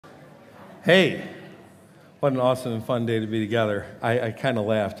Hey, what an awesome and fun day to be together. I kind of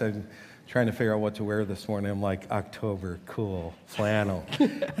laughed. I'm trying to figure out what to wear this morning. I'm like, October, cool, flannel.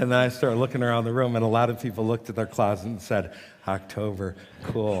 And then I started looking around the room, and a lot of people looked at their closet and said, October,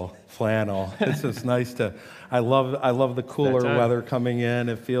 cool, flannel. It's just nice to, I love the cooler weather coming in.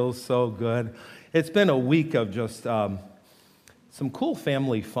 It feels so good. It's been a week of just some cool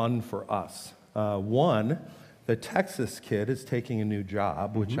family fun for us. One, the Texas kid is taking a new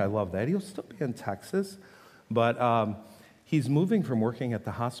job, which I love that. He'll still be in Texas, but he's moving from working at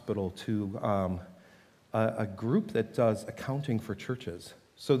the hospital to a group that does accounting for churches.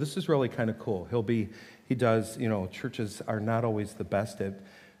 So this is really kind of cool. He does, churches are not always the best at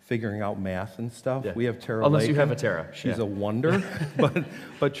figuring out math and stuff. Yeah. We have Tara Unless Lakin. you have a Tara. She's a wonder,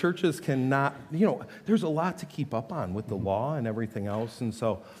 but churches cannot, there's a lot to keep up on with the law and everything else, and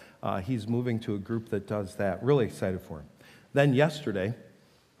so he's moving to a group that does that. Really excited for him. Then yesterday,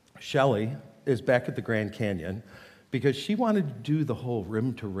 Shelly is back at the Grand Canyon because she wanted to do the whole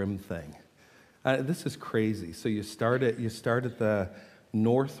rim-to-rim thing. This is crazy. So you start at the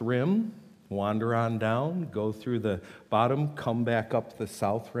north rim, wander on down, go through the bottom, come back up the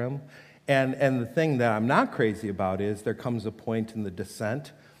south rim. And the thing that I'm not crazy about is there comes a point in the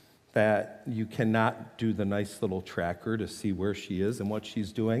descent that you cannot do the nice little tracker to see where she is and what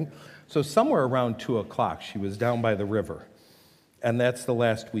she's doing. So somewhere around 2 o'clock, she was down by the river. And that's the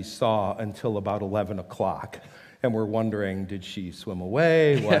last we saw until about 11 o'clock. And we're wondering, did she swim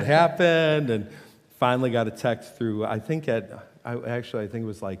away? What happened? And finally got a text through, I think it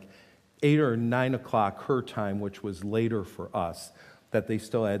was like 8 or 9 o'clock her time, which was later for us, that they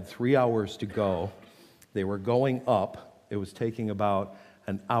still had 3 hours to go. They were going up. It was taking about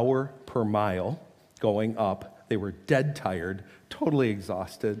an hour per mile going up. They were dead tired, totally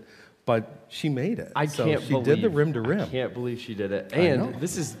exhausted, but she made it. She did the rim to rim. I can't believe she did it. And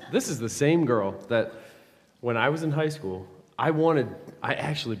this is the same girl that when I was in high school, I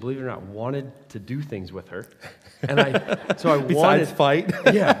actually, believe it or not, wanted to do things with her. And Besides fight?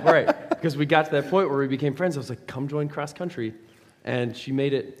 Yeah, right. Because we got to that point where we became friends. I was like, come join cross country. And she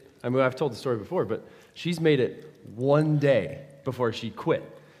made it, I've told the story before, but she's made it one day before she quit.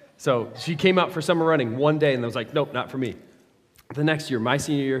 So she came out for summer running one day, and I was like, nope, not for me. The next year, my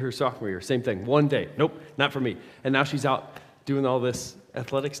senior year, her sophomore year, same thing, one day, nope, not for me. And now she's out doing all this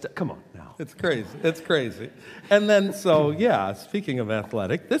athletic stuff. Come on now. It's crazy. And then, speaking of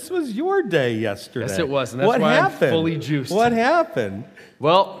athletic, this was your day yesterday. Yes, it was, and that's why I'm fully juiced. What happened?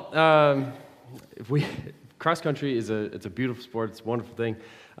 Well, cross country it's a beautiful sport. It's a wonderful thing.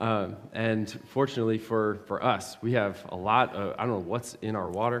 And fortunately for us, we have a lot of, I don't know what's in our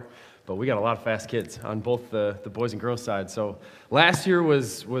water, but we got a lot of fast kids on both the boys and girls side. So last year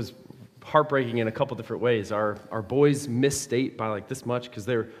was heartbreaking in a couple different ways. Our boys missed state by like this much because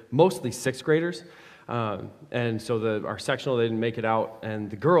they're mostly sixth graders. And so our sectional, they didn't make it out. And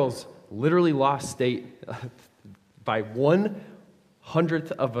the girls literally lost state by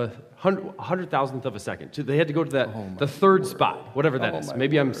 1/100th of a 100,000th of a second. They had to go to the third spot, whatever that is.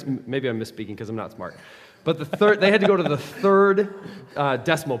 Maybe I'm misspeaking because I'm not smart. But they had to go to the third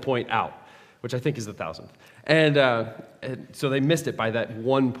decimal point out, which I think is the 1,000th. And so they missed it by that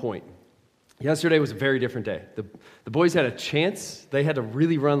 1 point. Yesterday was a very different day. The boys had a chance. They had to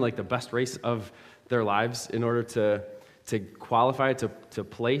really run like the best race of their lives in order to qualify to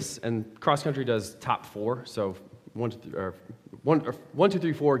place. And cross country does top 4, so 1, 2,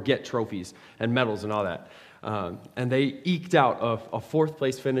 3, 4 get trophies and medals and all that. And they eked out a 4th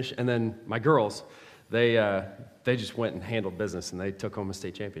place finish. And then my girls, they just went and handled business, and they took home a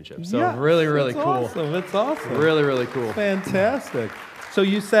state championship. So really, really cool. Awesome. It's awesome. Really, really cool. Fantastic. So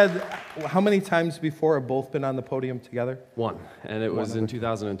you said, how many times before have both been on the podium together? 1, and it was in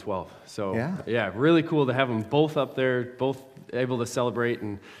 2012. So yeah, really cool to have them both up there, both able to celebrate.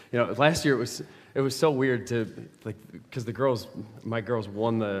 And last year it was so weird because my girls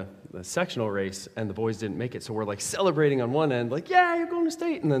won the sectional race and the boys didn't make it. So we're like celebrating on one end, like, yeah, you're going to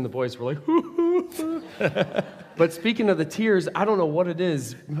state. And then the boys were like, hoo, hoo, hoo. But speaking of the tears, I don't know what it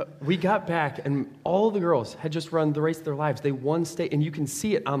is. We got back and all the girls had just run the race of their lives. They won state, and you can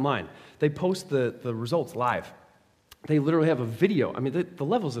see it online. They post the results live. They literally have a video. I mean, the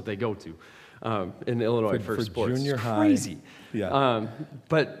levels that they go to in Illinois for sports. Junior it's high. Crazy. Yeah.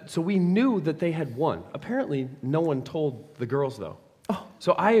 But so we knew that they had won. Apparently, no one told the girls, though. Oh.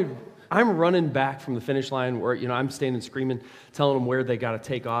 So I'm running back from the finish line where, I'm standing screaming, telling them where they got to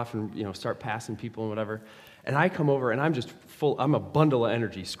take off and, start passing people and whatever. And I come over and I'm a bundle of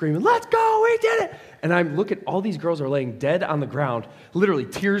energy screaming, let's go, we did it. And I'm looking, all these girls are laying dead on the ground, literally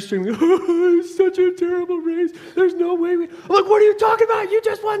tears streaming. Oh, it's such a terrible race. There's no way we. I'm like, what are you talking about? You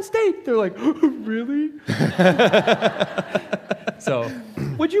just won state. They're like, oh, really? So,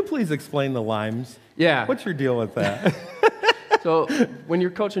 Would you please explain the limes? yeah. What's your deal with that? So when you're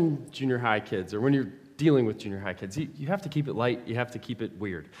coaching junior high kids, or when you're dealing with junior high kids, you have to keep it light. You have to keep it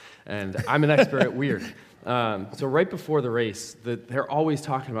weird. And I'm an expert at weird. So right before the race, they're always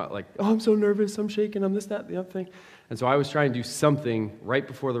talking about like, oh, I'm so nervous, I'm shaking, I'm this, that, the other thing. And so I was trying to do something right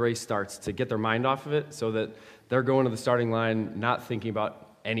before the race starts to get their mind off of it so that they're going to the starting line not thinking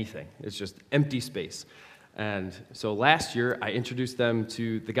about anything. It's just empty space. And so last year, I introduced them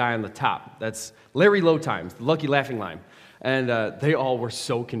to the guy on the top. That's Larry Low Times, the Lucky Laughing Lime. And they all were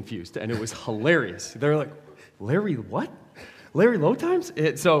so confused, and it was hilarious. They were like, Larry what? Larry Low Times?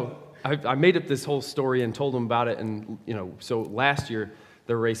 So I made up this whole story and told them about it. And, so last year,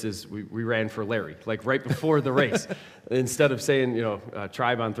 the races, we ran for Larry, like right before the race. Instead of saying,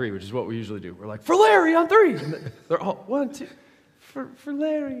 tribe on 3, which is what we usually do. We're like, for Larry on 3. And they're all, 1, 2, for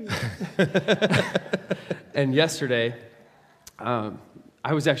Larry. And yesterday,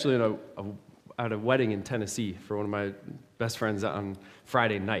 I was actually at a wedding in Tennessee for one of my best friends on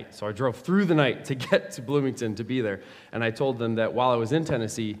Friday night. So I drove through the night to get to Bloomington to be there. And I told them that while I was in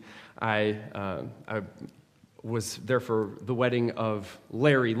Tennessee, I was there for the wedding of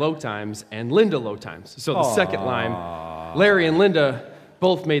Larry Low Times and Linda Low Times. So the second line, Larry and Linda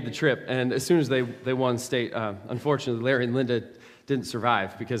both made the trip. And as soon as they won state, unfortunately, Larry and Linda didn't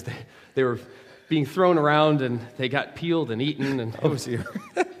survive because they were being thrown around and they got peeled and eaten, and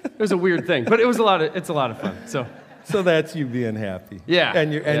it was a weird thing, but it's a lot of fun. So that's you being happy. Yeah.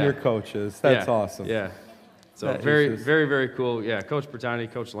 And your coaches. That's awesome. Yeah. So that very, very, very cool. Yeah, Coach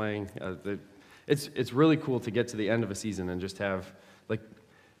Bertani, Coach Lang. It's really cool to get to the end of a season and just have, like,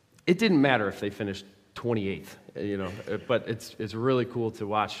 it didn't matter if they finished 28th, but it's really cool to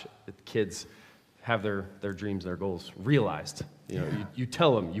watch the kids have their dreams, their goals realized. You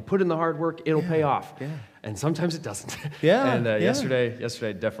tell them, you put in the hard work, it'll pay off. Yeah. And sometimes it doesn't. Yeah. And yesterday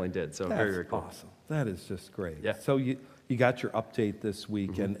definitely did. So that's very, very cool. Awesome. That is just great. Yeah. So you got your update this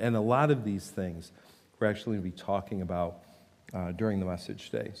week, and a lot of these things we're actually going to be talking about during the message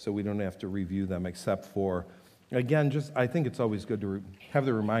today. So we don't have to review them except for, again, I think it's always good to have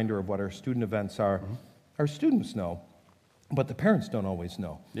the reminder of what our student events are. Our students know, but the parents don't always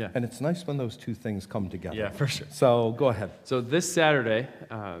know. Yeah. And it's nice when those two things come together. Yeah, for sure. So go ahead. So this Saturday,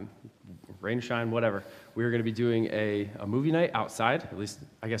 rain or shine, whatever, we're going to be doing a movie night outside. At least,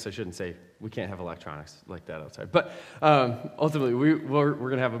 I guess I shouldn't say we can't have electronics like that outside. But ultimately, we're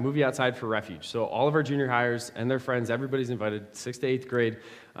going to have a movie outside for Refuge. So all of our junior hires and their friends, everybody's invited, 6th to 8th grade.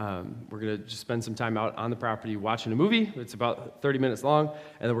 We're going to just spend some time out on the property watching a movie. It's about 30 minutes long.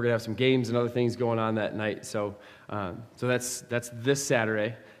 And then we're going to have some games and other things going on that night. So that's this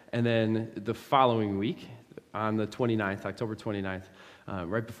Saturday. And then the following week, on the 29th, October 29th,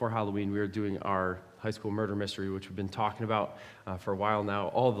 right before Halloween, we are doing our high school murder mystery, which we've been talking about for a while now.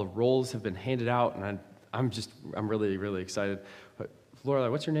 All the roles have been handed out, and I'm really, really excited. Lorelai,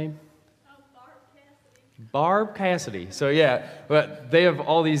 what's your name? Barb Cassidy. So yeah, but they have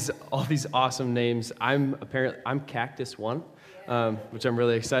all these awesome names. I'm Cactus One, which I'm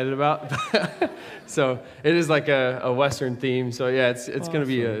really excited about. So it is like a Western theme. So yeah, it's awesome. gonna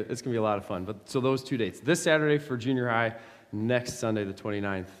be a lot of fun. But so those 2 dates, this Saturday for junior high, next Sunday the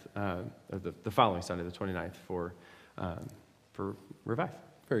 29th, the following Sunday the 29th for Revive.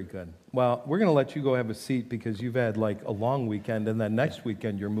 Very good. Well, we're going to let you go have a seat because you've had like a long weekend, and then next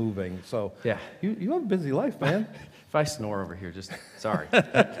weekend you're moving. So yeah, you have a busy life, man. If I snore over here, just sorry.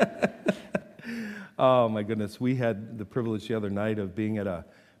 Oh my goodness, we had the privilege the other night of being at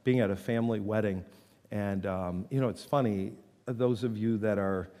a family wedding, and it's funny. Those of you that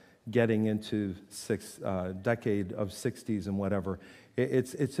are getting into decade of 60s and whatever,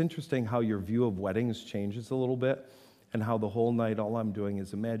 it's interesting how your view of weddings changes a little bit. And how the whole night, all I'm doing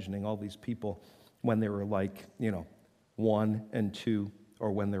is imagining all these people when they were like, 1 and 2,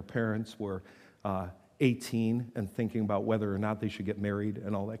 or when their parents were 18 and thinking about whether or not they should get married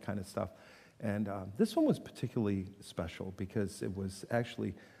and all that kind of stuff. And this one was particularly special because it was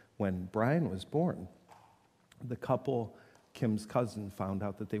actually when Brian was born. The couple, Kim's cousin, found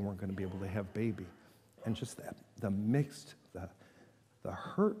out that they weren't going to be able to have baby. And just the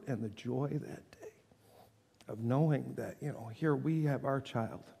hurt and the joy that day of knowing that, here we have our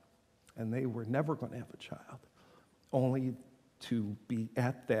child, and they were never going to have a child, only to be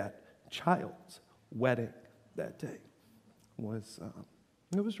at that child's wedding that day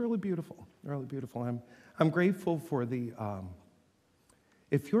it was really beautiful, really beautiful. I'm grateful for the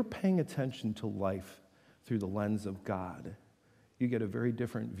If you're paying attention to life through the lens of God, you get a very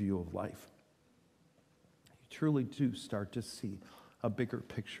different view of life. You truly do start to see a bigger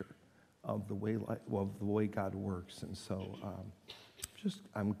picture of the way God works. And so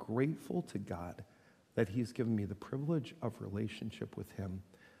I'm grateful to God that he's given me the privilege of relationship with him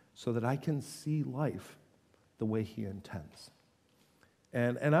so that I can see life the way he intends.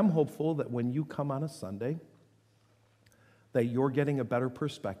 And I'm hopeful that when you come on a Sunday, that you're getting a better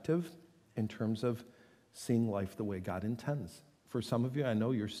perspective in terms of seeing life the way God intends. For some of you, I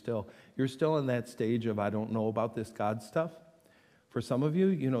know you're still in that stage of, I don't know about this God stuff. For some of you,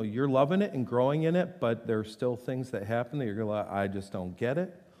 you're loving it and growing in it, but there are still things that happen that you're going to, I just don't get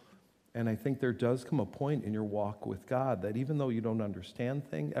it. And I think there does come a point in your walk with God that even though you don't understand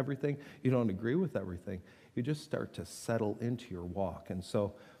everything, you don't agree with everything, you just start to settle into your walk. And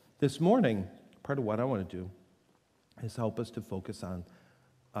so this morning, part of what I want to do is help us to focus on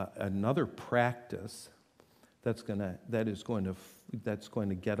another practice that's going to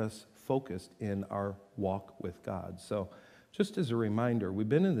get us focused in our walk with God. So just as a reminder, we've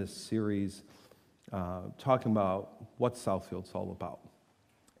been in this series talking about what Southfield's all about,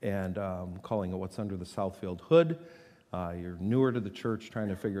 and calling it What's Under the Southfield Hood. You're newer to the church trying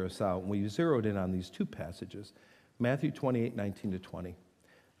to figure us out. And we zeroed in on these two passages, Matthew 28:19-20.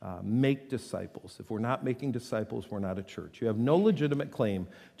 Make disciples. If we're not making disciples, we're not a church. You have no legitimate claim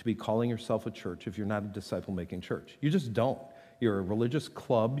to be calling yourself a church if you're not a disciple-making church. You just don't. You're a religious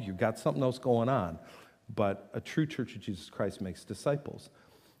club. You've got something else going on. But a true church of Jesus Christ makes disciples.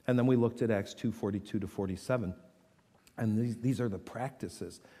 And then we looked at Acts 2:42-47. And these are the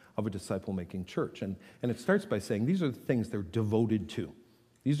practices of a disciple-making church. And it starts by saying these are the things they're devoted to.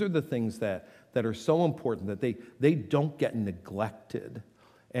 These are the things that are so important that they don't get neglected.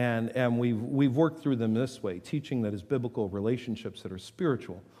 And we've worked through them this way: teaching that is biblical, relationships that are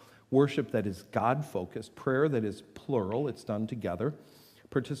spiritual, worship that is God-focused, prayer that is plural, it's done together,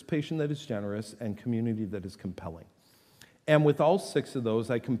 participation that is generous, and community that is compelling. And with all six of those,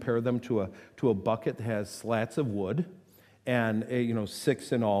 I compare them to a bucket that has slats of wood, and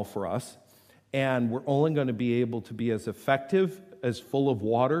 6 in all for us. And we're only going to be able to be as effective, as full of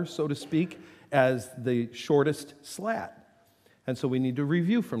water, so to speak, as the shortest slat. And so we need to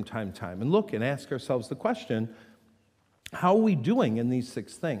review from time to time and look and ask ourselves the question, how are we doing in these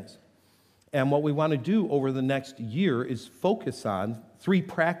 6 things? And what we want to do over the next year is focus on 3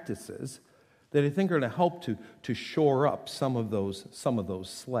 practices that I think are going to help to shore up some of those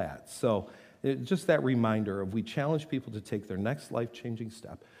slats. So just that reminder of, we challenge people to take their next life-changing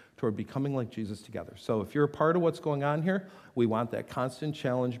step toward becoming like Jesus together. So if you're a part of what's going on here, we want that constant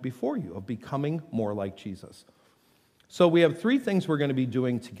challenge before you of becoming more like Jesus. So we have 3 things we're going to be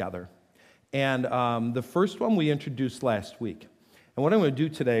doing together. And the first one we introduced last week. And what I'm going to do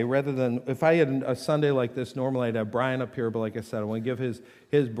today, rather than, if I had a Sunday like this, normally I'd have Brian up here, but like I said, I want to give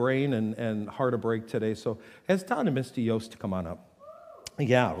his brain and heart a break today. So ask Don and Misty Yost to come on up.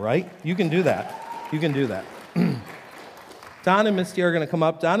 Yeah, right? You can do that. You can do that. Don and Misty are going to come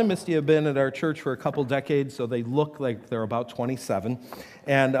up. Don and Misty have been at our church for a couple decades, so they look like they're about 27.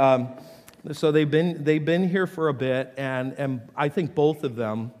 And so they've been here for a bit, and I think both of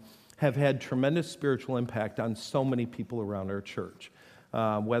them have had tremendous spiritual impact on so many people around our church.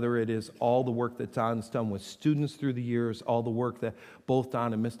 Whether it is all the work that Don's done with students through the years, all the work that both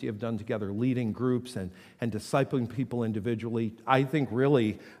Don and Misty have done together, leading groups and discipling people individually. I think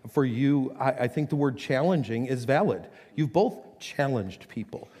really for you, I think the word challenging is valid. You've both challenged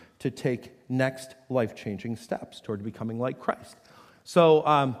people to take next life-changing steps toward becoming like Christ. So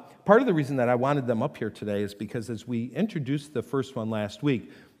part of the reason that I wanted them up here today is because as we introduced the first one last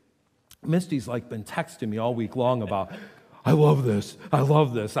week, Misty's been texting me all week long about, I love this, I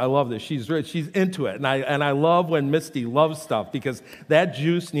love this, I love this. She's into it. And I love when Misty loves stuff, because that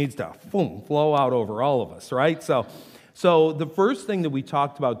juice needs to flow out over all of us, right? So the first thing that we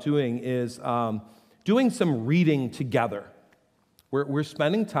talked about doing is doing some reading together. We're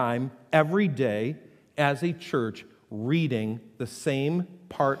spending time every day as a church reading the same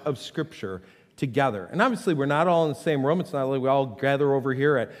part of Scripture together. And obviously, we're not all in the same room. It's not like we all gather over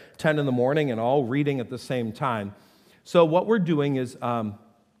here at 10 in the morning and all reading at the same time. So what we're doing is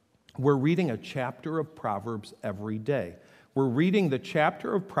we're reading a chapter of Proverbs every day. We're reading the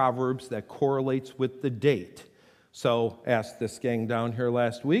chapter of Proverbs that correlates with the date. So asked this gang down here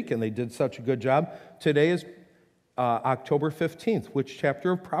last week, and they did such a good job. Today is October 15th. Which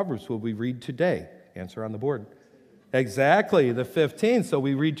chapter of Proverbs will we read today? Answer on the board. Exactly, the 15th. So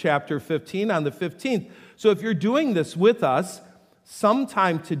we read chapter 15 on the 15th. So if you're doing this with us,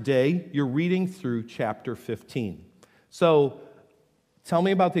 sometime today, you're reading through chapter 15. So Tell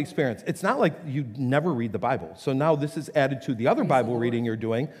me about the experience. It's not like you never read the Bible. So now this is added to the other Bible reading you're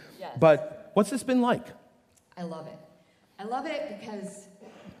doing. Yes. But what's this been like? I love it. I love it because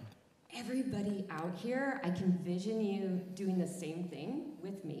everybody out here, I can vision you doing the same thing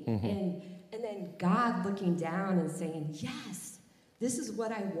with me. And then God looking down and saying, yes, this is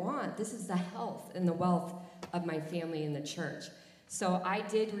what I want. This is the health and the wealth of my family in the church. So I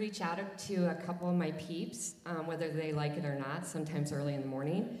did reach out to a couple of my peeps, whether they like it or not, sometimes early in the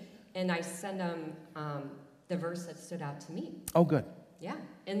morning, and I send them the verse that stood out to me. Oh, good. Yeah,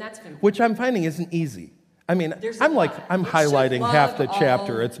 and that's been... Which I'm finding isn't easy. I mean, I'm highlighting half the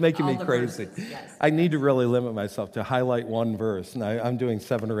chapter. It's making me crazy. Verses, yes. I need to really limit myself to highlight one verse, and I'm doing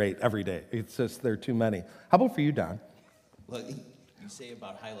 7 or 8 every day. It's just, there are too many. How about for you, Don? Well, you say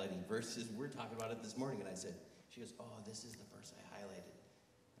about highlighting verses. We're talking about it this morning, and I said, she goes, oh, this is the verse I highlighted.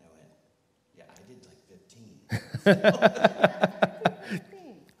 And I went, yeah, I did like 15.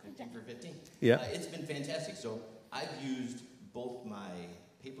 15 for 15. Yeah. It's been fantastic. So I've used both my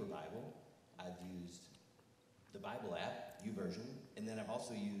paper Bible, I've used the Bible app, YouVersion, and then I've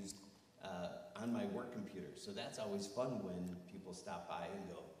also used on my work computer. So that's always fun when people stop by and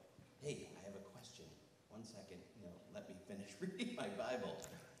go, hey, I have a question. 1 second, let me finish reading my Bible.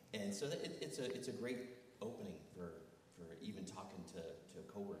 And so it's a great opening for even talking to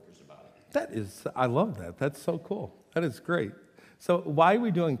coworkers about it. I love that. That's so cool. That is great. So why are we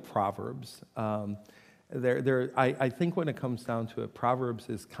doing Proverbs? I think when it comes down to it, Proverbs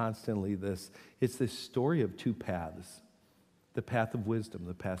is constantly it's this story of 2 paths. The path of wisdom,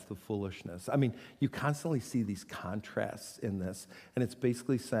 the path of foolishness. I mean, you constantly see these contrasts in this, and it's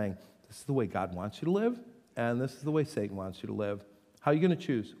basically saying, this is the way God wants you to live, and this is the way Satan wants you to live. How are you going to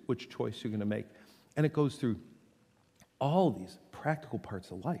choose which choice you're going to make? And it goes through all these practical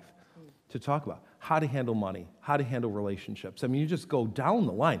parts of life to talk about how to handle money, how to handle relationships. I mean, you just go down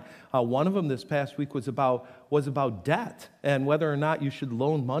the line. One of them this past week was about debt and whether or not you should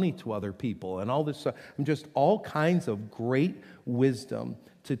loan money to other people and all this stuff. And just all kinds of great wisdom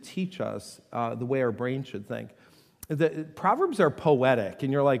to teach us the way our brain should think. The Proverbs are poetic,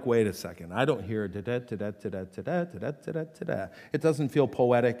 and you're like, wait a second, I don't hear da-da-da-da-da-da-da-da-da-da-da. It doesn't feel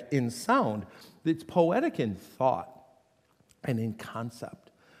poetic in sound. It's poetic in thought and in concept.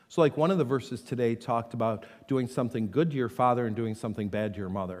 So like one of the verses today talked about doing something good to your father and doing something bad to your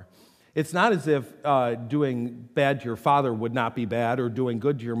mother. It's not as if doing bad to your father would not be bad or doing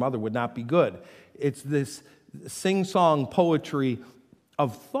good to your mother would not be good. It's this sing-song poetry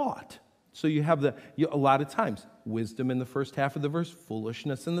of thought. So you have a lot of times, wisdom in the first half of the verse,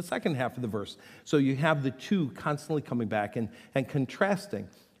 foolishness in the second half of the verse. So you have the two constantly coming back and contrasting.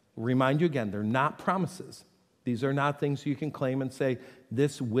 Remind you again, they're not promises. These are not things you can claim and say,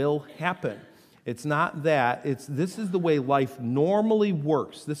 this will happen. It's not that. This is the way life normally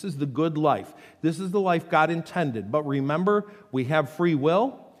works. This is the good life. This is the life God intended. But remember, we have free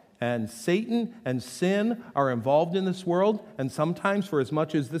will, and Satan and sin are involved in this world. And sometimes, for as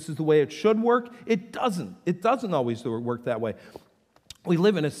much as this is the way it should work, it doesn't. It doesn't always work that way. We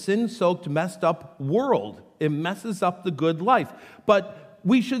live in a sin-soaked, messed up world. It messes up the good life. But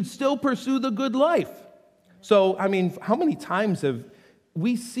we should still pursue the good life. So, I mean, how many times have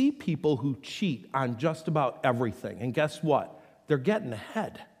we see people who cheat on just about everything? And guess what? They're getting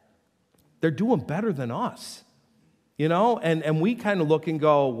ahead. They're doing better than us. And we kind of look and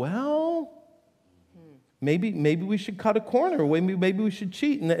go, well, maybe we should cut a corner. Maybe we should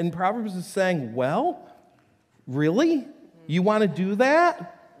cheat. And Proverbs is saying, well, really? You want to do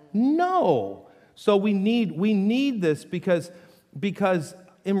that? No. So we need this because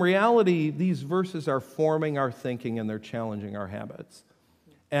in reality, these verses are forming our thinking and they're challenging our habits.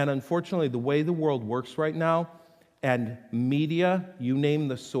 And unfortunately, the way the world works right now, and media, you name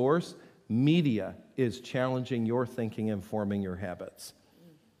the source, media is challenging your thinking and forming your habits.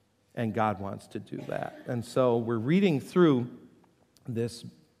 And God wants to do that. And so we're reading through this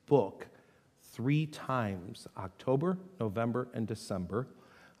book 3 times, October, November, and December.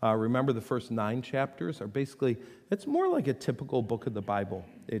 Remember, the first 9 chapters are basically, it's more like a typical book of the Bible.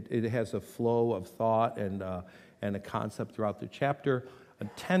 It has a flow of thought and a concept throughout the chapter.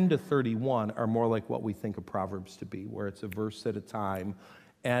 10 to 31 are more like what we think of Proverbs to be, where it's a verse at a time.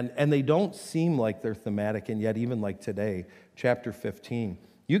 And they don't seem like they're thematic, and yet even like today, chapter 15,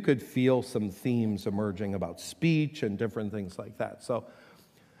 you could feel some themes emerging about speech and different things like that. So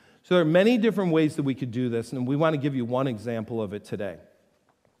there are many different ways that we could do this, and we want to give you one example of it today.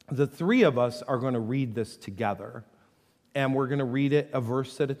 The 3 of us are going to read this together, and we're going to read it a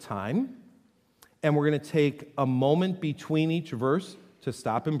verse at a time, and we're going to take a moment between each verse to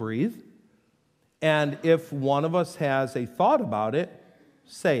stop and breathe. And if one of us has a thought about it,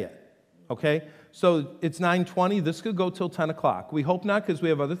 say it. Okay? So it's 9:20. This could go till 10 o'clock. We hope not, because we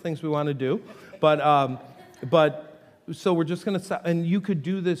have other things we want to do. But so we're just going to stop. And you could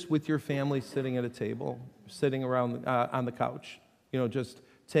do this with your family sitting at a table, sitting around on the couch. Just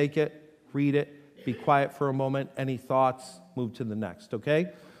take it, read it, be quiet for a moment. Any thoughts, move to the next,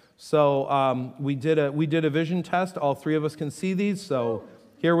 okay? So we did a vision test. All three of us can see these, so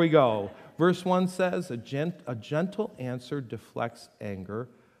here we go. Verse 1 says, a gentle answer deflects anger,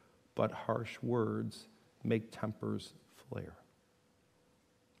 but harsh words make tempers flare.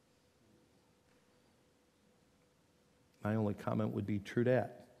 My only comment would be true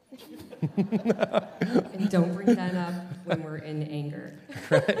that. And don't bring that up when we're in anger.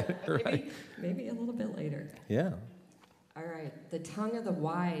 Right. Maybe a little bit later. Yeah. All right. The tongue of the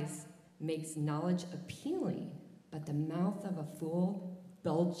wise makes knowledge appealing, but the mouth of a fool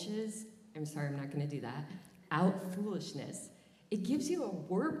belches, I'm sorry, I'm not going to do that, out foolishness. It gives you a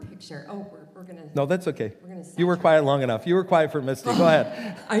word picture. Oh, we're going to... No, that's okay. We're gonna You were quiet long enough. You were quiet for Misty. Go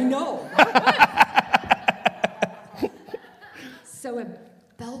ahead. I know. So it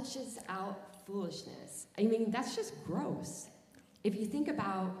belches out foolishness. I mean, that's just gross. If you think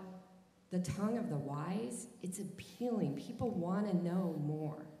about the tongue of the wise, it's appealing. People want to know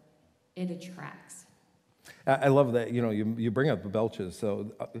more. It attracts. I love that, you bring up the belches.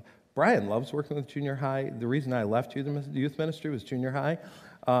 So Brian loves working with junior high. The reason I left youth ministry was junior high.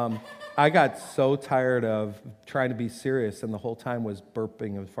 I got so tired of trying to be serious, and the whole time was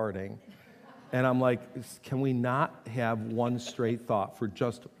burping and farting. And I'm like, can we not have one straight thought for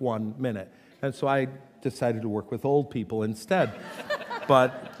just 1 minute? And so I decided to work with old people instead.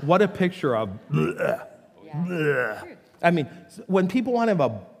 But what a picture of bleh, bleh. I mean, when people want to have a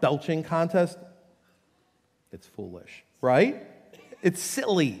belching contest, it's foolish, right? It's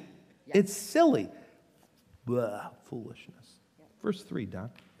silly. Yeah. It's silly. Blah, foolishness. Verse 3, Don.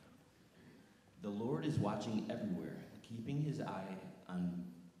 The Lord is watching everywhere, keeping his eye on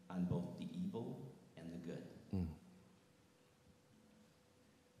both the evil and the good.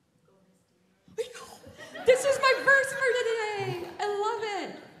 This is my verse for today. I love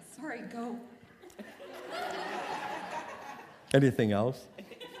it. Sorry, go. Anything else?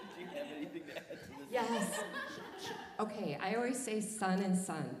 Yes. Okay, I always say sun and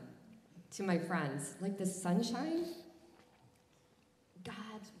sun to my friends. Like the sunshine,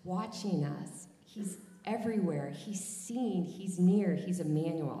 God's watching us. He's everywhere. He's seen. He's near. He's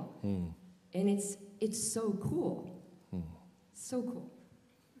Emmanuel. And it's so cool. So cool.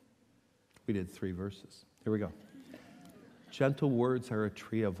 We did 3 verses. Here we go. Gentle words are a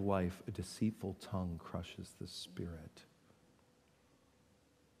tree of life. A deceitful tongue crushes the spirit.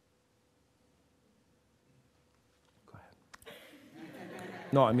 Go ahead.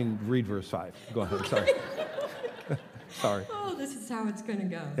 No, I mean, read verse 5. Go ahead. Sorry. Sorry. Oh, this is how it's going to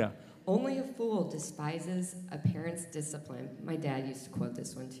go. Yeah. Only a fool despises a parent's discipline. My dad used to quote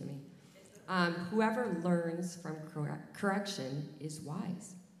this one to me. Whoever learns from correction is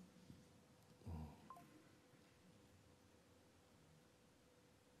wise.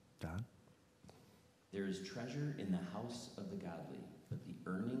 Don? There is treasure in the house of the godly, but the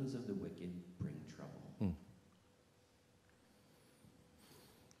earnings of the wicked bring trouble.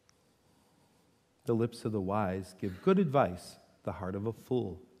 The lips of the wise give good advice. The heart of a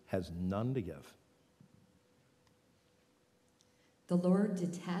fool has none to give. The Lord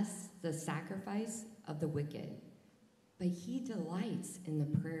detests the sacrifice of the wicked, but he delights in the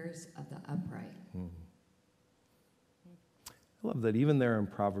prayers of the upright. I love that even there in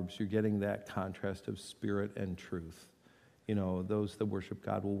Proverbs, you're getting that contrast of spirit and truth. Those that worship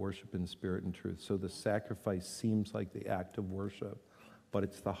God will worship in spirit and truth. So the sacrifice seems like the act of worship, but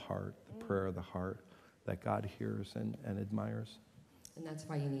it's the heart, the prayer of the heart that God hears and admires. And that's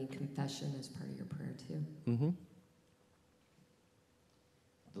why you need confession as part of your prayer, too. Mm-hmm.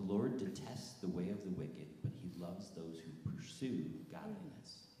 The Lord detests the way of the wicked, but he loves those who pursue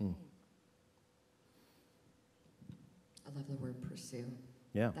godliness. I love the word pursue.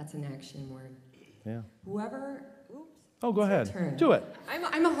 Yeah. That's an action word. Yeah. Whoever... Oops. Oh, go ahead. Turn. Do it.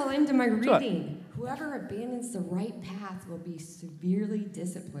 I'm all into my Do it. reading. Whoever abandons the right path will be severely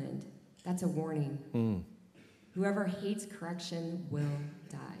disciplined. That's a warning. Whoever hates correction will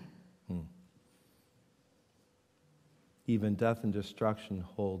die. Even death and destruction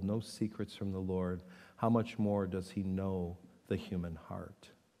hold no secrets from the Lord. How much more does he know the human heart?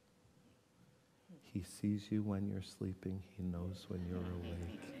 He sees you when you're sleeping. He knows when you're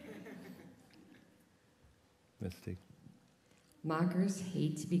awake. Misty. Mockers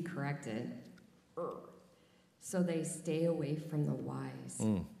hate to be corrected, so they stay away from the wise.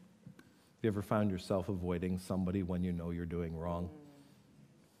 You ever found yourself avoiding somebody when you know you're doing wrong?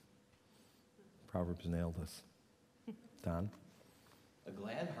 Proverbs nailed us. Don? A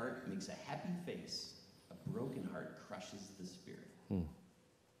glad heart makes a happy face. A broken heart crushes the spirit.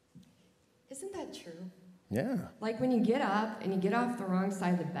 Isn't that true? Yeah. Like when you get up and you get off the wrong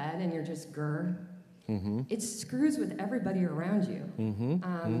side of the bed and you're just it screws with everybody around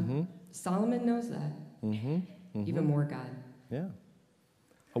you. Solomon knows that. Even more God. Yeah.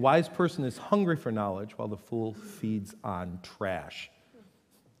 A wise person is hungry for knowledge while the fool feeds on trash.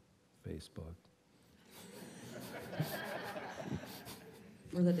 Facebook.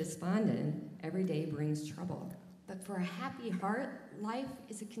 For the despondent, every day brings trouble. But for a happy heart, life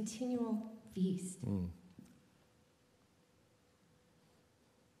is a continual feast.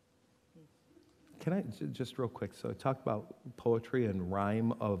 Can I just real quick? So I talked about poetry and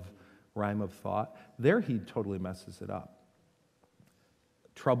rhyme of thought. There he totally messes it up.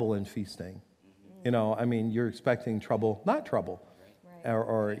 Trouble and feasting. You know, I mean, you're expecting trouble, not trouble.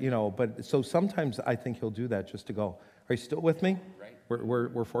 Or you know, but so sometimes I think he'll do that just to go, are you still with me? Right.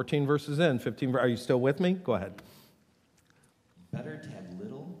 We're 14 verses in, 15, are you still with me? Go ahead. Better to have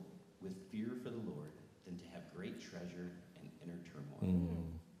little with fear for the Lord than to have great treasure and inner turmoil.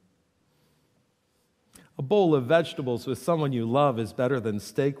 A bowl of vegetables with someone you love is better than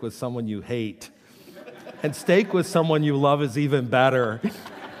steak with someone you hate. And steak with someone you love is even better.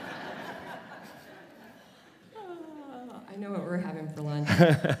 I know what we're having for lunch.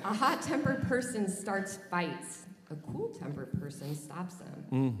 A hot-tempered person starts fights. A cool-tempered person stops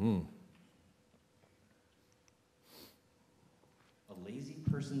them. A lazy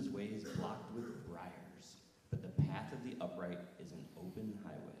person's way is blocked with briars, but the path of the upright is an open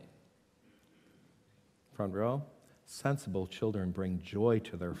highway. Front row. Sensible children bring joy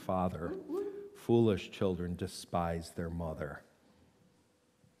to their father. Foolish children despise their mother.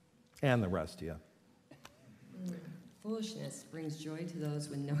 And the rest of you. Foolishness brings joy to those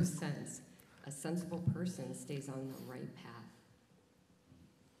with no sense. A sensible person stays on the right path.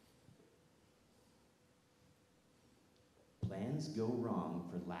 Plans go wrong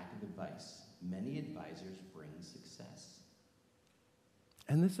for lack of advice. Many advisors bring success.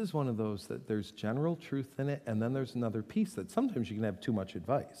 And this is one of those that there's general truth in it, and then there's another piece that sometimes you can have too much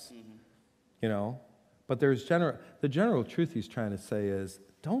advice. You know? But there's the general truth he's trying to say is,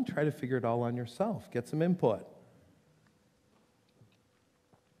 don't try to figure it all on yourself. Get some input.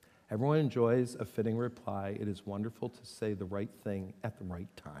 Everyone enjoys a fitting reply. It is wonderful to say the right thing at the right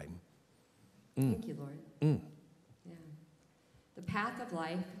time. Thank you, Lord. Yeah. The path of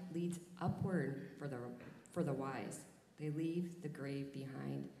life leads upward for the wise. They leave the grave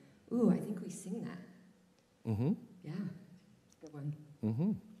behind. Ooh, I think we sing that. Yeah, good one.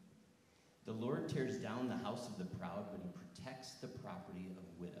 The Lord tears down the house of the proud, but he protects the property of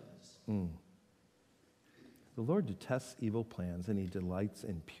widows. The Lord detests evil plans, and he delights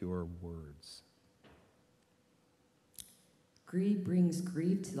in pure words. Greed brings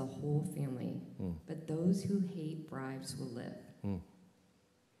grief to the whole family, but those who hate bribes will live.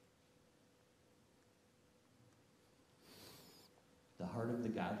 The heart of the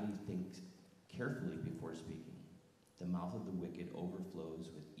godly thinks carefully before speaking. The mouth of the wicked overflows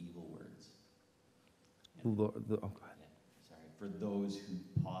with evil words. Go ahead. Sorry, for those who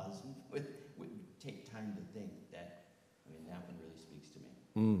pause and take time to think, that one really speaks to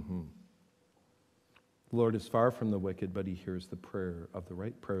me. The Lord is far from the wicked, but he hears the prayers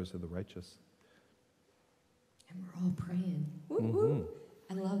of the righteous. And we're all praying. Woo-hoo.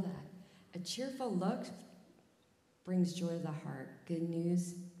 I love that. A cheerful look brings joy to the heart. Good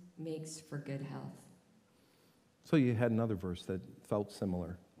news makes for good health. So you had another verse that felt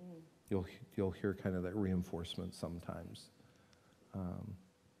similar. You'll hear kind of that reinforcement sometimes.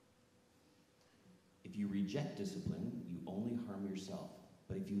 If you reject discipline, you only harm yourself.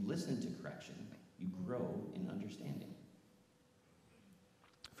 But if you listen to correction, you grow in understanding.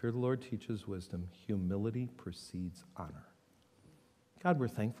 Fear of the Lord teaches wisdom. Humility precedes honor. God, we're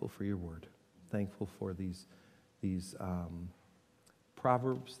thankful for your word. Thankful for these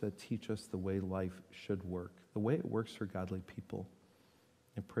proverbs that teach us the way life should work, the way it works for godly people.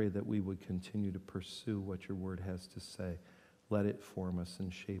 I pray that we would continue to pursue what your word has to say. Let it form us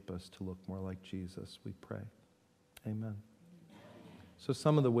and shape us to look more like Jesus, we pray. Amen. So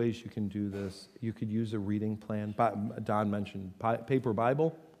some of the ways you can do this, you could use a reading plan. Don mentioned paper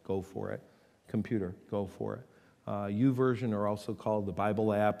Bible, go for it. Computer, go for it. YouVersion, or also called the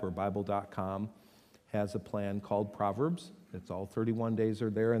Bible app or Bible.com, has a plan called Proverbs. It's all 31 days are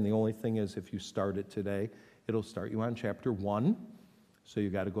there, and the only thing is if you start it today, it'll start you on chapter 1. So you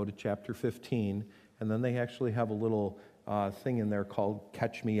got to go to chapter 15, and then they actually have a little thing in there called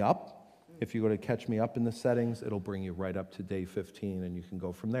Catch Me Up. If you go to Catch Me Up in the settings, it'll bring you right up to day 15, and you can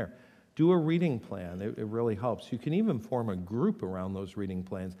go from there. Do a reading plan. It really helps. You can even form a group around those reading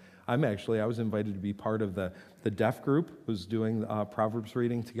plans. I was invited to be part of the deaf group who's doing Proverbs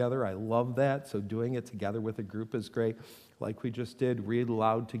reading together. I love that. So doing it together with a group is great. Like we just did, read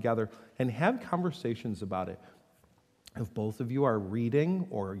aloud together and have conversations about it. If both of you are reading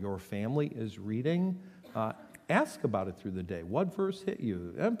or your family is reading, ask about it through the day. What verse hit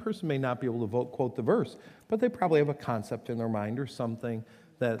you? That person may not be able to quote the verse, but they probably have a concept in their mind or something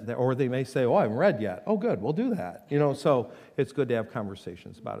or they may say, oh, I haven't read yet. Oh, good, we'll do that. So it's good to have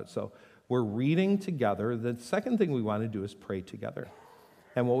conversations about it. So we're reading together. The second thing we want to do is pray together.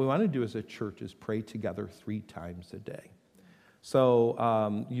 And what we want to do as a church is pray together 3 times a day.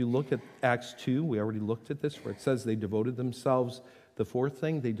 So you look at Acts 2, we already looked at this, where it says they devoted themselves, the fourth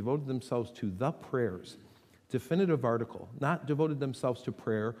thing, they devoted themselves to the prayers. Definitive article, not devoted themselves to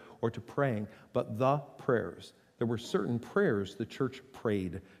prayer or to praying, but the prayers. There were certain prayers the church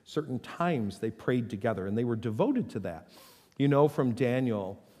prayed, certain times they prayed together, and they were devoted to that. From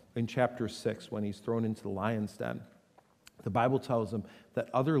Daniel in chapter 6, when he's thrown into the lion's den, the Bible tells him that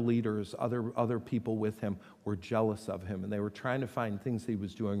other leaders, other people with him were jealous of him, and they were trying to find things he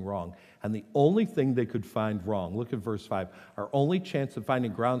was doing wrong. And the only thing they could find wrong, look at verse 5, our only chance of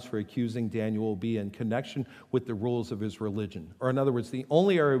finding grounds for accusing Daniel will be in connection with the rules of his religion. Or in other words, the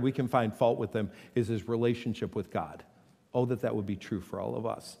only area we can find fault with him is his relationship with God. Oh, that would be true for all of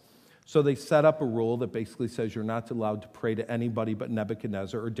us. So they set up a rule that basically says you're not allowed to pray to anybody but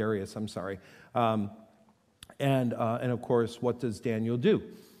Nebuchadnezzar, or Darius, And of course, what does Daniel do?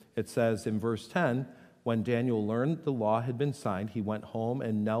 It says in verse 10, when Daniel learned the law had been signed, he went home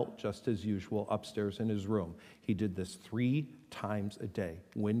and knelt just as usual upstairs in his room. He did this 3 times a day,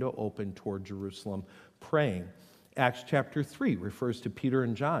 window open toward Jerusalem, praying. Acts chapter 3 refers to Peter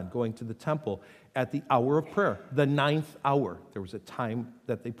and John going to the temple at the hour of prayer, the 9th hour. There was a time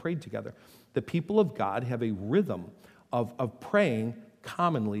that they prayed together. The people of God have a rhythm of praying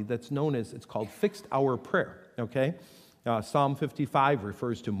commonly that's known as, it's called fixed hour prayer. Okay? Psalm 55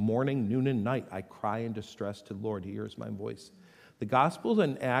 refers to morning, noon, and night. I cry in distress to the Lord. He hears my voice. The Gospels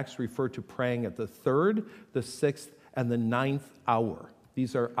and Acts refer to praying at the 3rd, the 6th, and the 9th hour.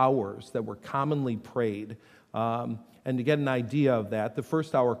 These are hours that were commonly prayed. And to get an idea of that, the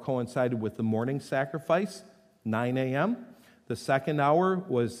first hour coincided with the morning sacrifice, 9 a.m. The second hour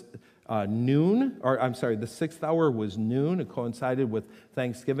was the 6th hour was noon. It coincided with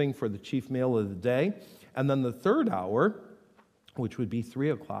Thanksgiving for the chief meal of the day. And then the 3rd hour, which would be 3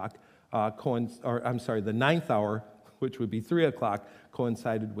 o'clock, the 9th hour, which would be 3 o'clock,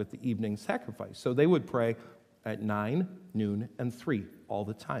 coincided with the evening sacrifice. So they would pray at 9, noon, and 3 all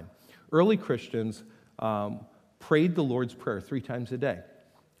the time. Early Christians prayed the Lord's Prayer 3 times a day.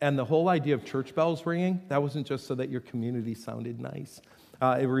 And the whole idea of church bells ringing, that wasn't just so that your community sounded nice.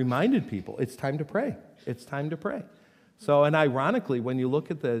 It reminded people, it's time to pray. It's time to pray. So, and ironically, when you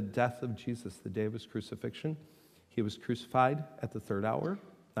look at the death of Jesus, the day of his crucifixion, he was crucified at the 3rd hour,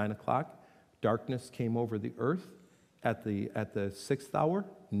 9 o'clock. Darkness came over the earth at the 6th hour,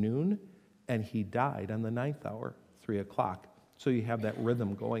 noon, and he died on the 9th hour, 3 o'clock. So you have that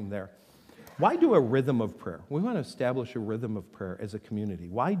rhythm going there. Why do a rhythm of prayer? We want to establish a rhythm of prayer as a community.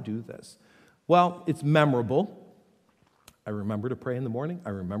 Why do this? Well, it's memorable. I remember to pray in the morning. I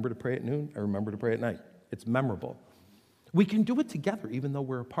remember to pray at noon. I remember to pray at night. It's memorable. We can do it together even though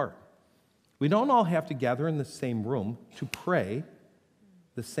we're apart. We don't all have to gather in the same room to pray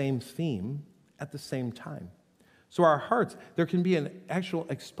the same theme at the same time. So our hearts, there can be an actual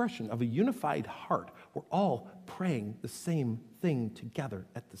expression of a unified heart. We're all praying the same thing together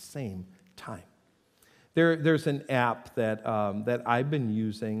at the same time. There's an app that I've been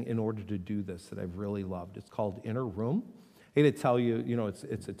using in order to do this that I've really loved. It's called Inner Room. It'll tell you,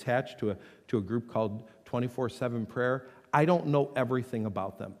 it's attached to a group called 24/7 Prayer. I don't know everything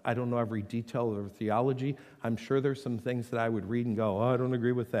about them. I don't know every detail of their theology. I'm sure there's some things that I would read and go, oh, I don't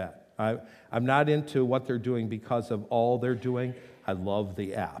agree with that. I'm not into what they're doing because of all they're doing. I love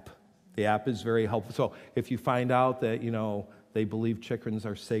the app. The app is very helpful. So if you find out that, they believe chickens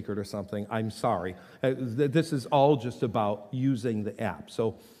are sacred or something, I'm sorry. This is all just about using the app.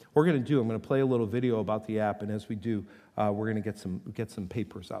 So what I'm going to play a little video about the app, and as we do, we're going to get some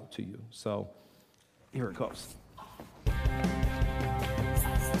papers out to you. So here it goes.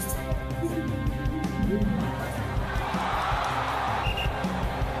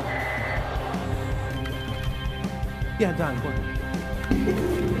 Yeah, Don, go ahead.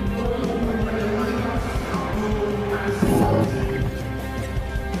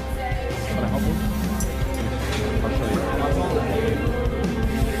 Can I help you? I'll show you.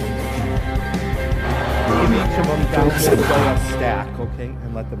 Give each of them down this way a stack, okay?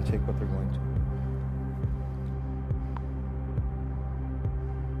 And let them take what they're going to.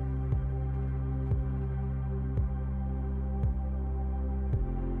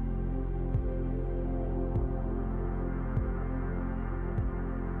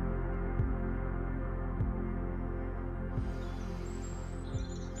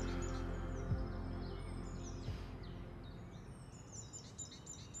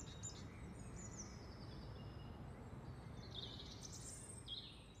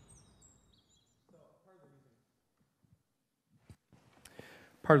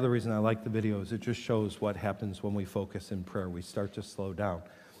 Part of the reason I like the video is it just shows what happens when we focus in prayer. We start to slow down.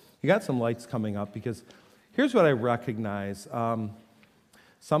 You got some lights coming up because here's what I recognize. Some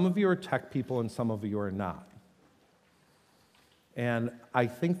of you are tech people and some of you are not. And I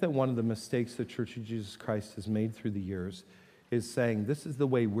think that one of the mistakes the Church of Jesus Christ has made through the years is saying, this is the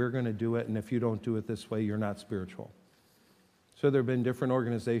way we're going to do it, and if you don't do it this way, you're not spiritual. So there have been different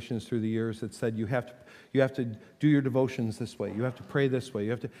organizations through the years that said you have to do your devotions this way, you have to pray this way,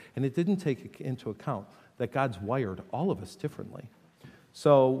 and it didn't take into account that God's wired all of us differently.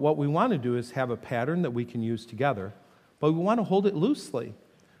 So what we want to do is have a pattern that we can use together, but we want to hold it loosely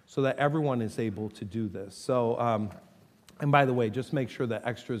so that everyone is able to do this. So, and by the way, just make sure that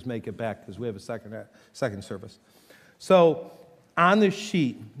extras make it back because we have a second service. So on this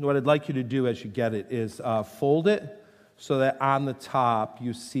sheet, what I'd like you to do as you get it is fold it so that on the top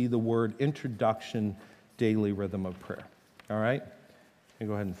you see the word Introduction Daily Rhythm of Prayer. All right? And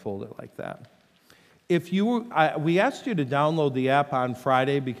go ahead and fold it like that. We asked you to download the app on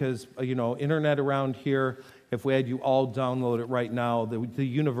Friday because, internet around here, if we had you all download it right now, the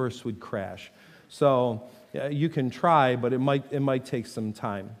universe would crash. So you can try, but it might take some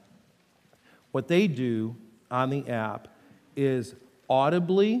time. What they do on the app is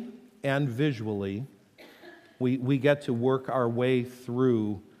audibly and visually, we get to work our way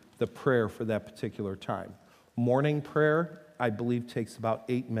through the prayer for that particular time. Morning prayer, I believe, takes about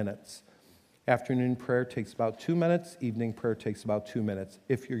 8 minutes. Afternoon prayer takes about 2 minutes. Evening prayer takes about 2 minutes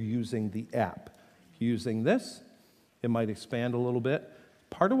if you're using the app. If you're using this, it might expand a little bit.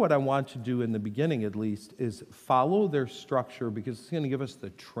 Part of what I want to do in the beginning, at least, is follow their structure because it's going to give us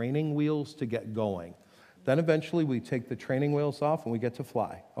the training wheels to get going. Then eventually we take the training wheels off and we get to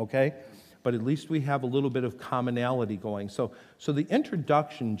fly, okay? But at least we have a little bit of commonality going. So the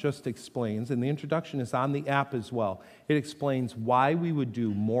introduction just explains, and the introduction is on the app as well. It explains why we would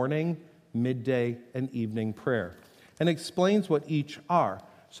do morning, midday, and evening prayer, and explains what each are.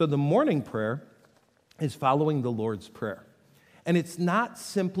 So the morning prayer is following the Lord's Prayer. And it's not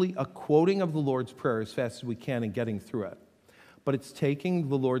simply a quoting of the Lord's Prayer as fast as we can and getting through it, but it's taking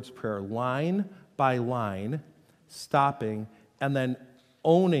the Lord's Prayer line by line, stopping, and then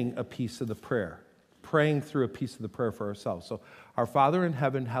owning a piece of the prayer, praying through a piece of the prayer for ourselves. So, our Father in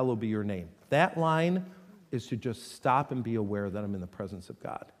heaven, hallowed be your name. That line is to just stop and be aware that I'm in the presence of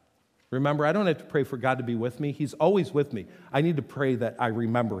God. Remember, I don't have to pray for God to be with me. He's always with me. I need to pray that I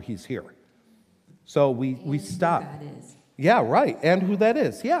remember He's here. So we stop. Who God is. Yeah, right. And who that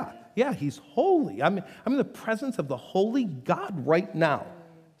is. Yeah, He's holy. I'm in the presence of the holy God right now.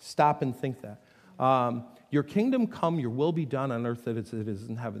 Stop and think that. Your kingdom come, your will be done on earth as it is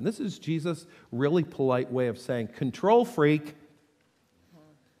in heaven. This is Jesus' really polite way of saying, control freak.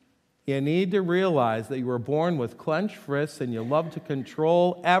 You need to realize that you were born with clenched fists and you love to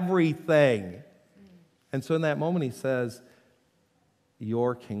control everything. And so in that moment he says,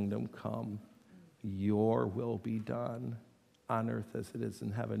 your kingdom come, your will be done on earth as it is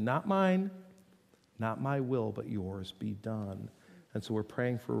in heaven. Not mine, not my will, but yours be done. And so we're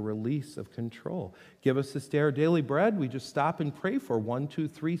praying for a release of control. Give us this day our daily bread. We just stop and pray for 1, 2,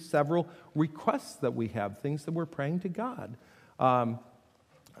 3, several requests that we have, things that we're praying to God.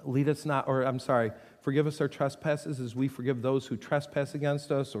 Forgive us our trespasses as we forgive those who trespass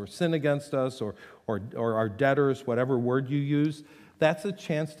against us or sin against us or our debtors, whatever word you use. That's a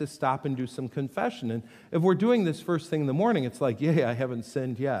chance to stop and do some confession. And if we're doing this first thing in the morning, it's like, yeah, I haven't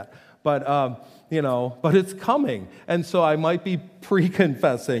sinned yet. But, but it's coming. And so I might be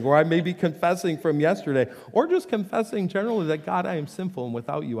pre-confessing, or I may be confessing from yesterday, or just confessing generally that, God, I am sinful, and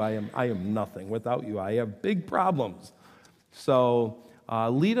without you, I am nothing. Without you, I have big problems. So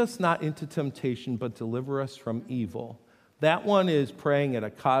lead us not into temptation, but deliver us from evil. That one is praying at a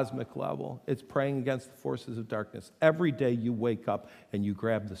cosmic level. It's praying against the forces of darkness. Every day you wake up and you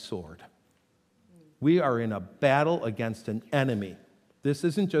grab the sword. We are in a battle against an enemy. This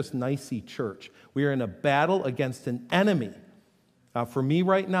isn't just nicey church. We are in a battle against an enemy. For me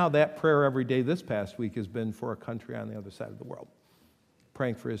right now, that prayer every day this past week has been for a country on the other side of the world,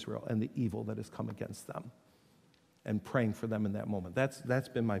 praying for Israel and the evil that has come against them. and praying for them in that moment. That's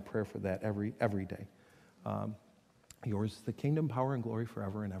been my prayer for that every day. Yours is the kingdom, power, and glory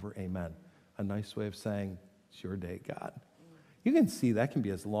forever and ever. Amen. A nice way of saying, it's your day, God. You can see that can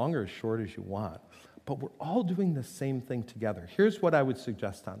be as long or as short as you want, but we're all doing the same thing together. Here's what I would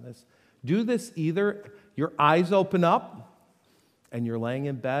suggest on this. Do this either your eyes open up and you're laying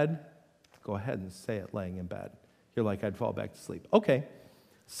in bed. Go ahead and say it laying in bed. You're like, I'd fall back to sleep. Okay.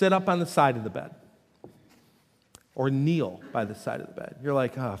 Sit up on the side of the bed. Or kneel by the side of the bed. You're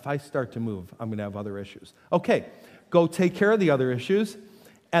like, if I start to move, I'm going to have other issues. Okay, go take care of the other issues,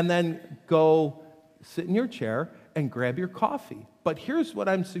 and then go sit in your chair and grab your coffee. But here's what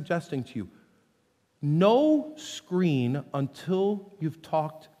I'm suggesting to you. No screen until you've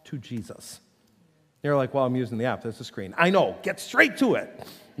talked to Jesus. You're like, well, I'm using the app. That's a screen. I know. Get straight to it.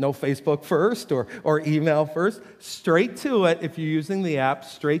 No Facebook first or email first. Straight to it if you're using the app,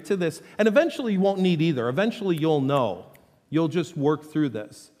 straight to this. And eventually you won't need either. Eventually you'll know. You'll just work through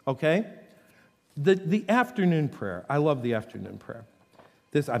this, okay? The afternoon prayer. I love the afternoon prayer.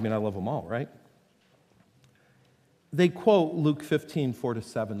 I love them all, right? They quote Luke 15,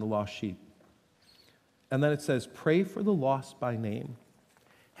 4-7, the lost sheep. And then it says, pray for the lost by name.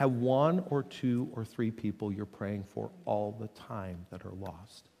 Have 1 or 2 or 3 people you're praying for all the time that are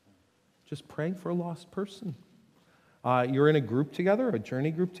lost. Just praying for a lost person. You're in a group together, a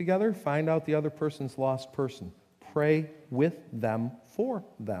journey group together. Find out the other person's lost person. Pray with them for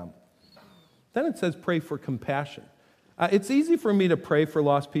them. Then it says pray for compassion. It's easy for me to pray for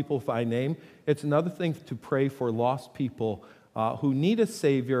lost people by name. It's another thing to pray for lost people who need a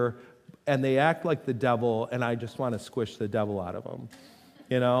Savior and they act like the devil and I just want to squish the devil out of them.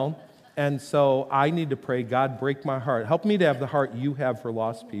 You know? And so I need to pray, God, break my heart. Help me to have the heart you have for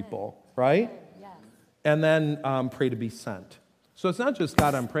lost people, right? Yes. And then pray to be sent. So it's not just,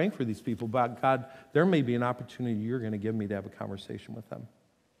 God, I'm praying for these people, but God, there may be an opportunity you're going to give me to have a conversation with them.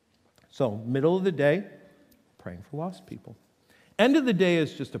 So middle of the day, praying for lost people. End of the day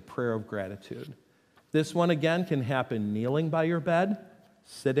is just a prayer of gratitude. This one, again, can happen kneeling by your bed,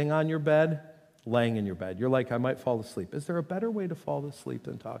 sitting on your bed, laying in your bed. You're like, I might fall asleep. Is there a better way to fall asleep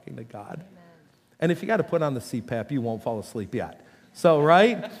than talking to God? Amen. And if you got to put on the CPAP, you won't fall asleep yet. So,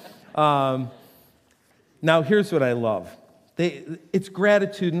 right? Now, here's what I love. It's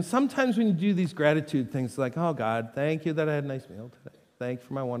gratitude. And sometimes when you do these gratitude things, like, oh, God, thank you that I had a nice meal today. Thank you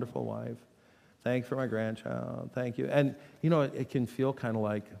for my wonderful wife. Thank you for my grandchild. Thank you. And, it can feel kind of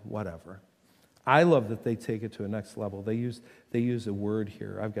like whatever. I love that they take it to a next level. They use a word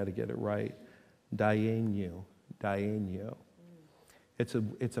here. I've got to get it right. Daenu.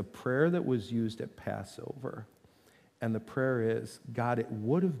 It's a prayer that was used at Passover. And the prayer is, God, it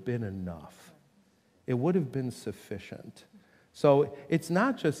would have been enough. It would have been sufficient. So it's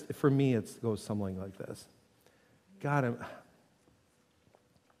not just, for me, it goes something like this. God,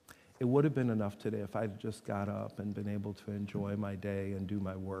 it would have been enough today if I'd just got up and been able to enjoy my day and do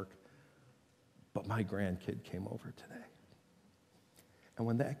my work. But my grandkid came over today. And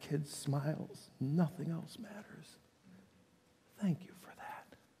when that kid smiles, nothing else matters. Thank you for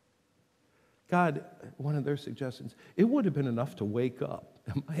that. God, one of their suggestions, it would have been enough to wake up.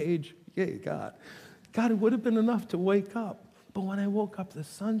 At my age, yay, God. God, it would have been enough to wake up. But when I woke up, the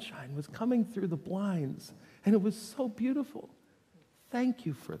sunshine was coming through the blinds, and it was so beautiful. Thank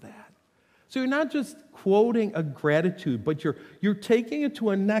you for that. So you're not just quoting a gratitude, but you're taking it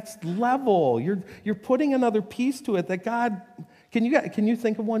to a next level. You're putting another piece to it that God, can you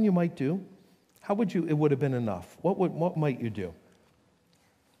think of one you might do? How would you, it would have been enough? What might you do?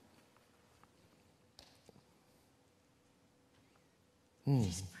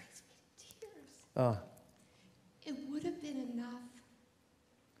 This brings me to tears. It would have been enough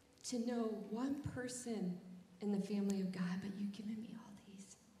to know one person in the family of God, but you've given me all these.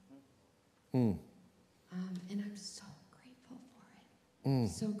 And I'm so grateful for it.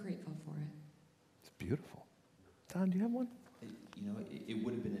 So grateful for it. It's beautiful. Don, do you have one? It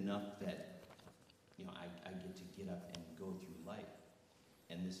would have been enough that, I get to get up and go through life.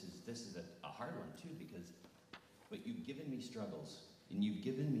 And this is a hard one, too, but you've given me struggles, and you've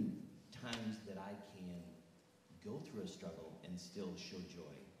given me times that I can go through a struggle and still show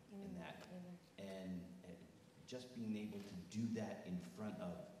joy in that. And just being able to do that in front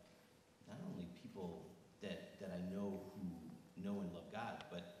of not only people that I know who know and love God,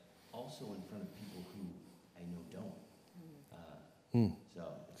 but also in front of people who I know don't. So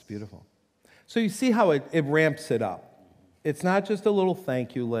it's beautiful. So you see how it ramps it up. It's not just a little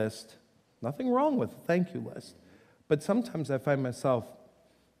thank you list. Nothing wrong with a thank you list. But sometimes I find myself,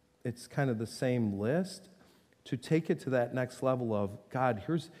 it's kind of the same list, to take it to that next level of, God,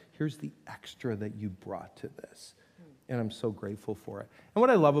 here's the extra that you brought to this. and I'm so grateful for it. And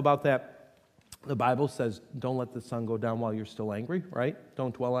what I love about that, the Bible says, don't let the sun go down while you're still angry, right?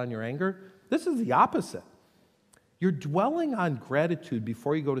 Don't dwell on your anger. This is the opposite. You're dwelling on gratitude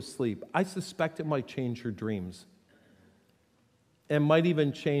before you go to sleep. I suspect it might change your dreams. It might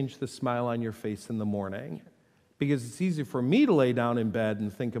even change the smile on your face in the morning. Because it's easy for me to lay down in bed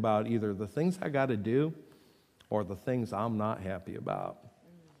and think about either the things I got to do or the things I'm not happy about.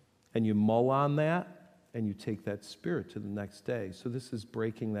 And you mull on that, and you take that spirit to the next day. So this is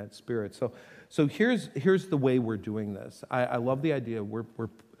breaking that spirit. So here's the way we're doing this. I love the idea we're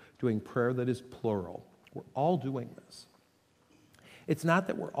doing prayer that is plural. We're all doing this. It's not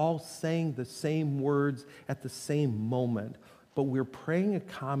that we're all saying the same words at the same moment, but we're praying a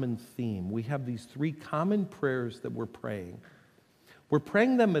common theme. We have these 3 common prayers that we're praying. We're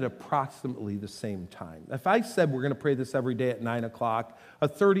praying them at approximately the same time. If I said we're going to pray this every day at 9 o'clock, a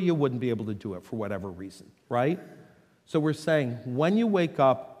third of you wouldn't be able to do it for whatever reason, right? So we're saying when you wake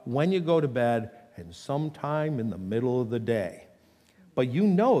up, when you go to bed, and sometime in the middle of the day. But you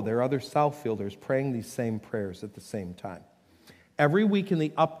know there are other Southfielders praying these same prayers at the same time. Every week in the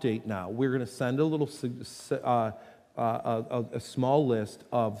update now, we're going to send a little a small list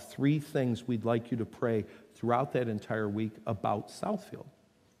of 3 things we'd like you to pray throughout that entire week about Southfield.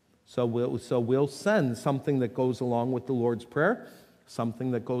 So we'll send something that goes along with the Lord's Prayer,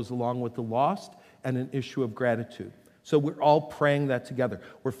 something that goes along with the lost, and an issue of gratitude. So we're all praying that together.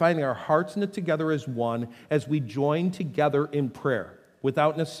 We're finding our hearts knit together as one as we join together in prayer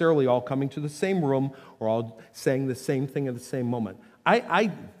without necessarily all coming to the same room or all saying the same thing at the same moment. I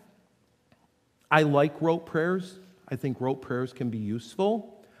like rote prayers. I think rote prayers can be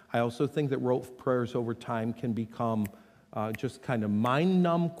useful. I also think that rote prayers over time can become just kind of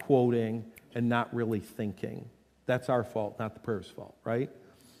mind-numb quoting and not really thinking. That's our fault, not the prayer's fault, right?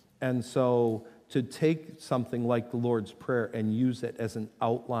 And so to take something like the Lord's Prayer and use it as an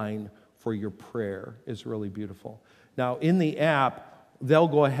outline for your prayer is really beautiful. Now, in the app, they'll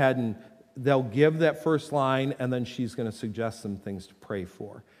go ahead and they'll give that first line, and then she's going to suggest some things to pray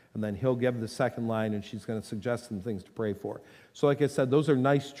for. And then he'll give the second line, and she's going to suggest some things to pray for. So like I said, those are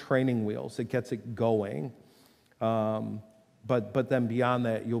nice training wheels. It gets it going. But then beyond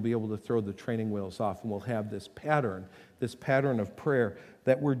that, you'll be able to throw the training wheels off, and we'll have this pattern of prayer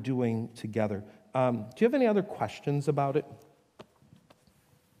that we're doing together. Do you have any other questions about it?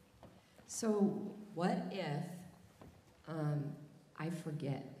 So what if I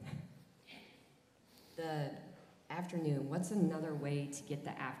forget the afternoon? What's another way to get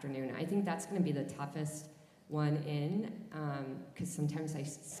the afternoon? I think that's going to be the toughest one in, because sometimes I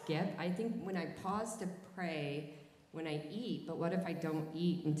skip. I think when I pause to pray, when I eat, but what if I don't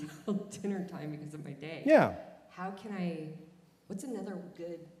eat until dinner time because of my day? Yeah. What's another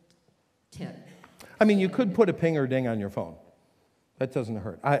good tip? I mean, you could put a ping or ding on your phone. That doesn't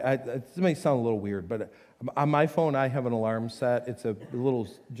hurt. It may sound a little weird, but on my phone, I have an alarm set. It's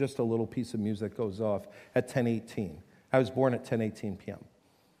just a little piece of music goes off at 10:18. I was born at 10:18 p.m.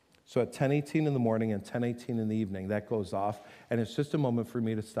 So at 10:18 in the morning and 10:18 in the evening, that goes off, and it's just a moment for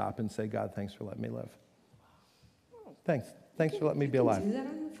me to stop and say, God, thanks for letting me live. Thanks for letting me be alive. Do that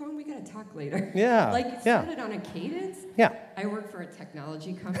on the phone? We got to talk later. Yeah. Like, set it on a cadence? Yeah. I work for a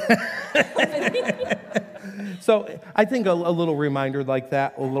technology company. So I think a little reminder like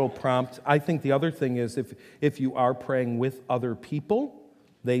that, a little prompt. I think the other thing is if you are praying with other people,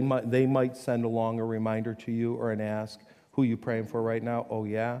 they might send along a reminder to you or an ask, who you praying for right now? Oh,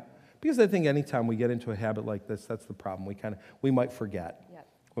 yeah? Because I think anytime we get into a habit like this, that's the problem. We might forget. Yep.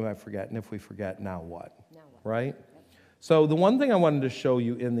 We might forget. And if we forget, now what? Now what? Right? Yep. So the one thing I wanted to show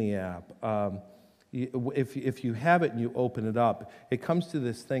you in the app, if you have it and you open it up, it comes to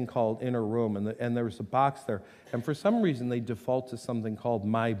this thing called Inner Room, and there's a box there. And for some reason, they default to something called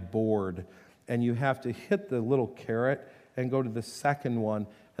My Board. And you have to hit the little caret and go to the second one.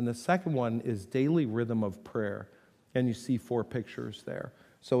 And the second one is Daily Rhythm of Prayer. And you see 4 pictures there.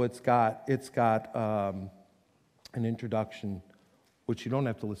 So it's got an introduction, which you don't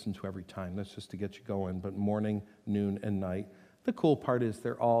have to listen to every time. That's just to get you going. But morning, noon, and night. The cool part is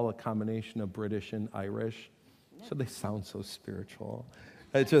they're all a combination of British and Irish, so they sound so spiritual.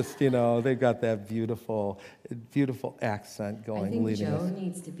 It just, they've got that beautiful, beautiful accent going. I think leading Joe us.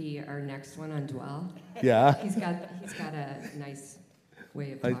 needs to be our next one on Dwell. Yeah. He's got a nice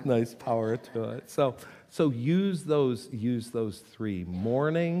way of talking. Nice power to it. So use those 3: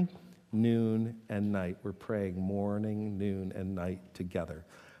 morning, noon, and night. We're praying morning, noon, and night together.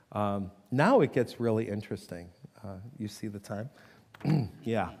 Now it gets really interesting. You see the time?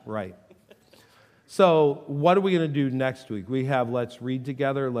 Yeah, right. So what are we going to do next week? We have let's read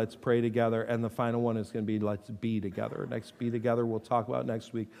together, let's pray together, and the final one is going to be let's be together. Next be together we'll talk about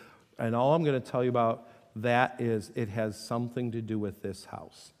next week. And all I'm going to tell you about that is it has something to do with this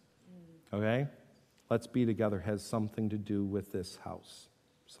house. Okay? Let's be together has something to do with this house.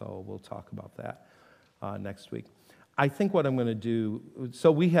 So we'll talk about that next week. I think what I'm going to do, so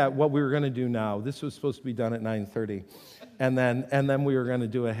we have what we were going to do now. This was supposed to be done at 9:30, and then we were going to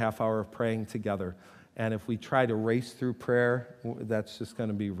do a half hour of praying together. And if we try to race through prayer, that's just going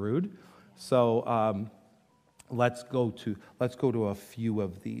to be rude. So let's go to a few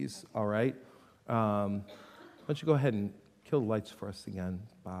of these. All right. Why don't you go ahead and kill the lights for us again,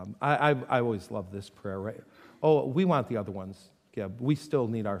 Bob? I always love this prayer. Right? Oh, we want the other ones. Yeah, we still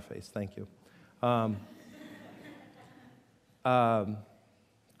need our face. Thank you.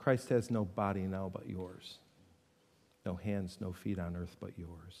 Christ has no body now but yours, no hands, no feet on earth but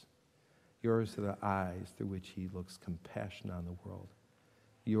yours. Yours are the eyes through which he looks compassion on the world.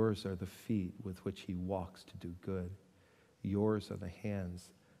 Yours are the feet with which he walks to do good. Yours are the hands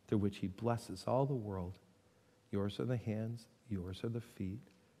through which he blesses all the world. Yours are the hands, yours are the feet,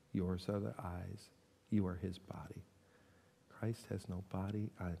 yours are the eyes. You are his body. Christ has no body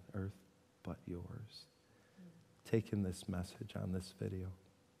on earth but yours. Take in this message on this video.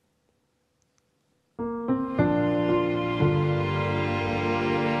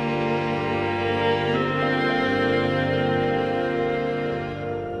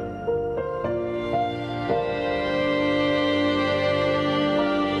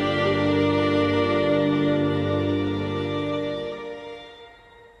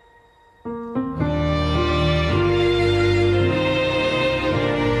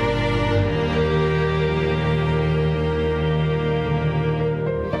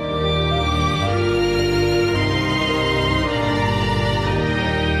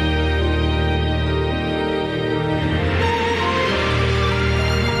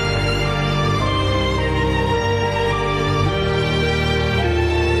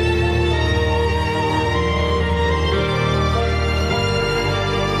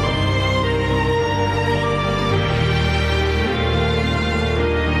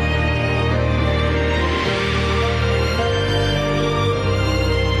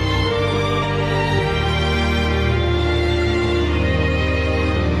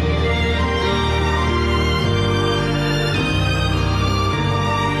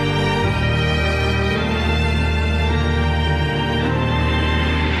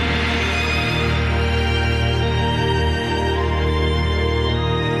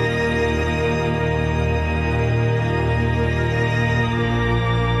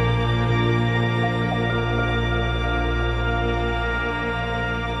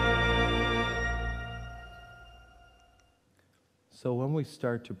 So when we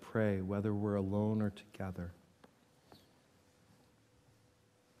start to pray, whether we're alone or together,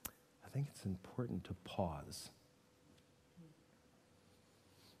 I think it's important to pause.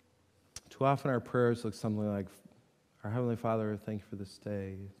 Too often our prayers look something like, our Heavenly Father, thank you for this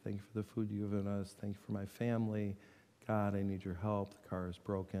day. Thank you for the food you've given us. Thank you for my family. God, I need your help. The car is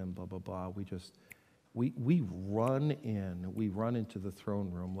broken, blah, blah, blah. We run into the throne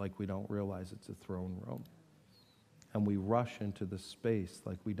room like we don't realize it's a throne room. And we rush into the space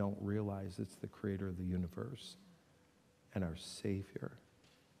like we don't realize it's the creator of the universe and our Savior.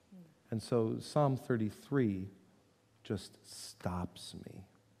 And so Psalm 33 just stops me.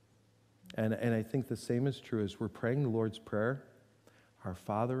 And I think the same is true as we're praying the Lord's Prayer. Our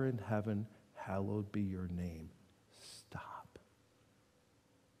Father in heaven, hallowed be your name. Stop.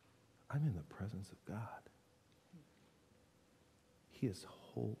 I'm in the presence of God. He is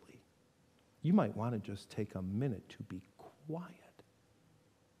holy. You might want to just take a minute to be quiet.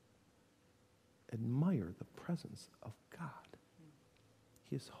 Admire the presence of God.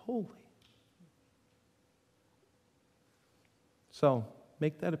 He is holy. So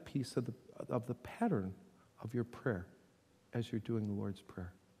make that a piece of the pattern of your prayer as you're doing the Lord's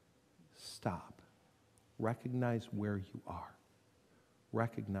Prayer. Stop. Recognize where you are.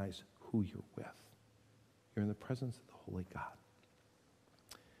 Recognize who you're with. You're in the presence of the Holy God.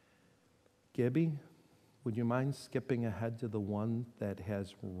 Gibby, would you mind skipping ahead to the one that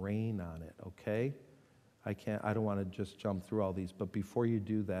has rain on it, okay? I don't want to just jump through all these, but before you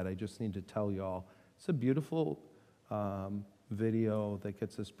do that, I just need to tell you all, it's a beautiful video that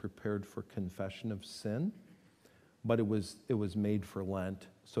gets us prepared for confession of sin, but it was made for Lent,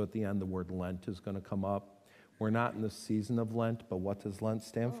 so at the end the word Lent is going to come up. We're not in the season of Lent, but what does Lent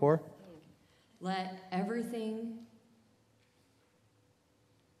stand for? Let everything...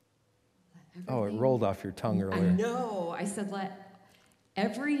 Oh, it rolled off your tongue earlier. I know. I said let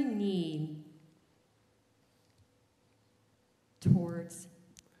every need towards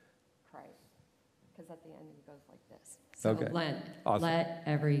Christ. Because at the end it goes like this. So Okay. Awesome. let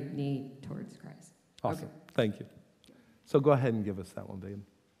every knee towards Christ. Awesome. Okay. Thank you. So go ahead and give us that one, babe.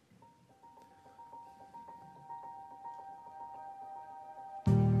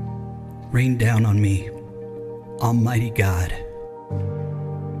 Rain down on me, Almighty God.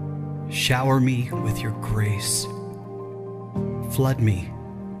 Shower me with your grace. Flood me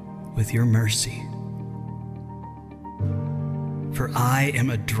with your mercy. For I am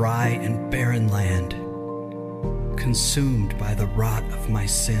a dry and barren land, consumed by the rot of my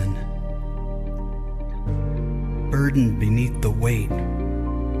sin, burdened beneath the weight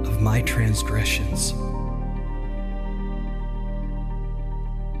of my transgressions.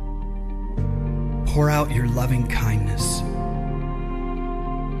 Pour out your loving kindness.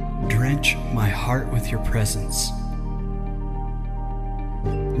 Drench my heart with your presence.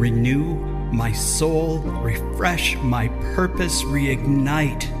 Renew my soul, refresh my purpose,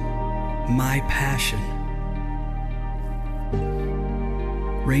 reignite my passion.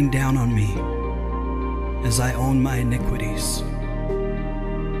 Rain down on me as I own my iniquities.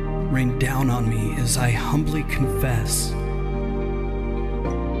 Rain down on me as I humbly confess.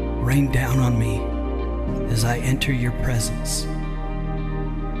 Rain down on me as I enter your presence.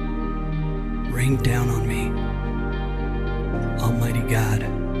 Rain down on me, Almighty God.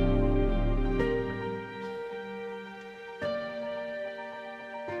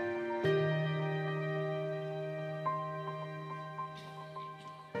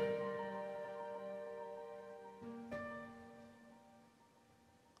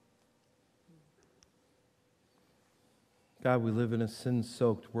 God, we live in a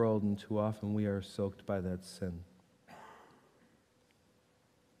sin-soaked world, and too often we are soaked by that sin.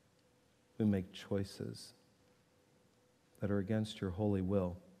 We make choices that are against your holy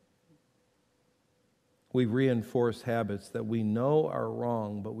will. We reinforce habits that we know are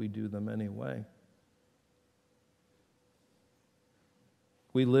wrong, but we do them anyway.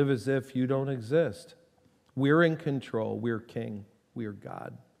 We live as if you don't exist. We're in control. We're king. We're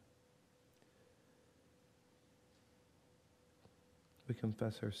God. We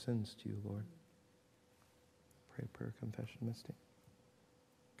confess our sins to you, Lord. Pray a prayer of confession, Misty.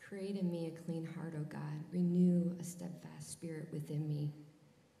 Create in me a clean heart, O God. Renew a steadfast spirit within me.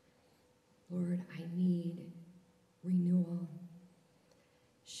 Lord, I need renewal.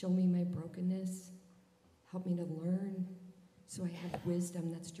 Show me my brokenness. Help me to learn so I have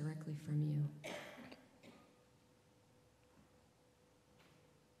wisdom that's directly from you.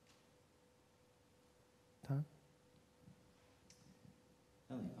 Tom?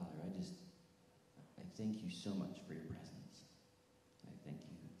 Heavenly Father, I thank you so much for your presence. I thank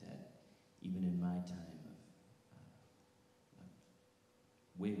you that even in my time of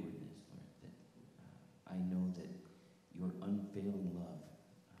waywardness, Lord, that I know that your unfailing love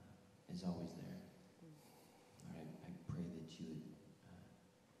is always there. Lord, I pray that you would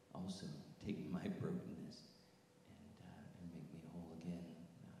also take my brokenness and make me whole again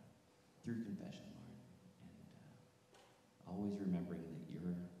through confession, Lord, and always remembering that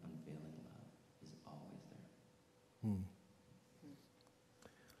your unfailing love is always there.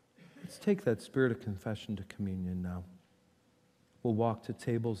 Let's take that spirit of confession to communion now. We'll walk to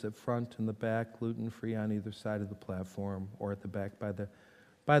tables at front and the back, gluten-free on either side of the platform, or at the back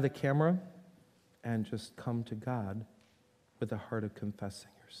by the camera, and just come to God with a heart of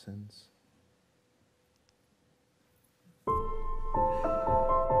confessing your sins.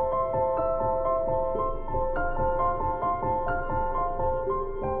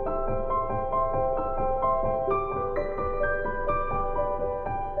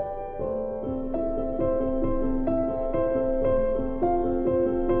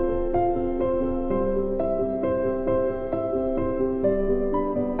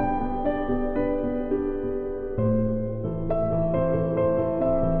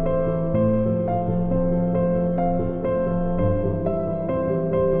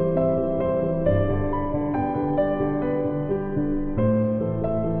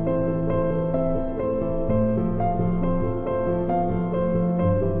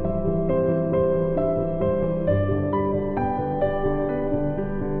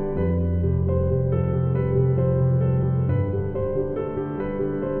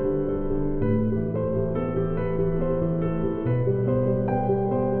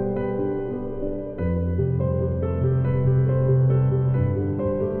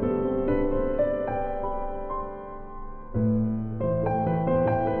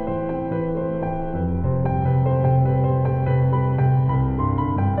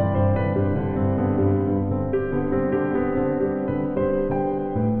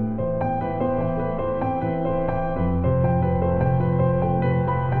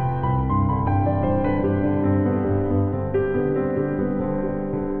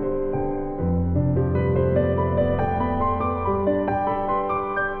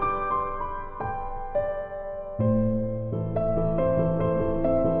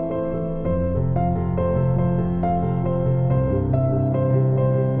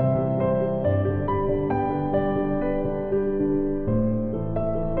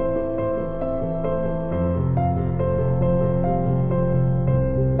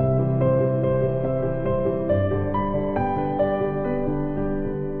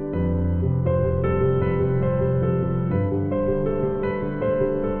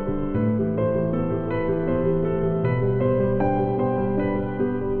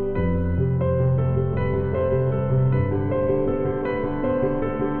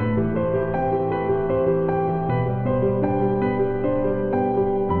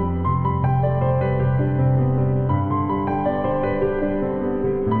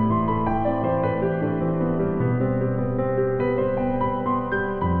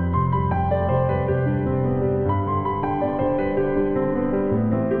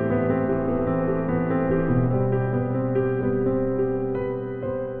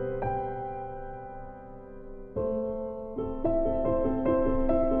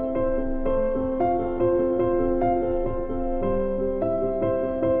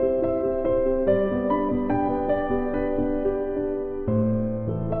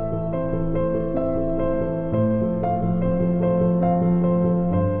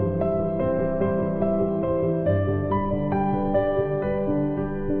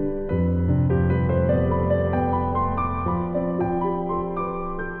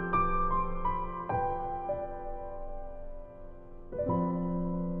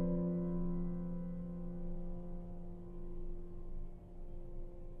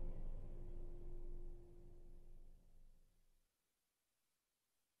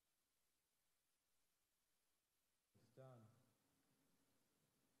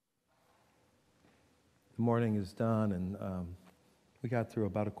 morning is done, and we got through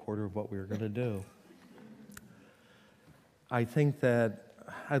about a quarter of what we were going to do. I think that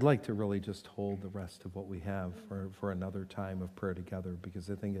I'd like to really just hold the rest of what we have for another time of prayer together, because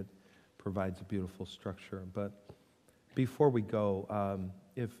I think it provides a beautiful structure. But before we go,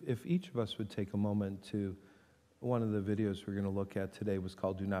 if each of us would take a moment to, one of the videos we're going to look at today was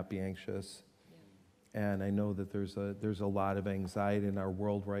called Do Not Be Anxious. And I know that there's a lot of anxiety in our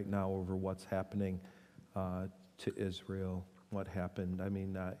world right now over what's happening to Israel, what happened. I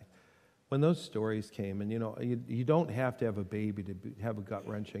mean, when those stories came, and you don't have to have a baby to have a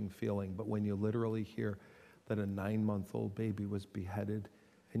gut-wrenching feeling, but when you literally hear that a 9-month-old baby was beheaded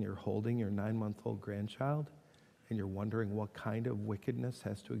and you're holding your 9-month-old grandchild and you're wondering what kind of wickedness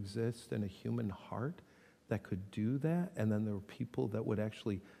has to exist in a human heart that could do that, and then there were people that would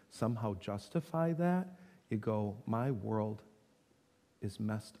actually somehow justify that, you go, my world is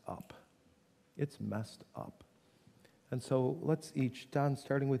messed up. It's messed up. And so let's each, Don,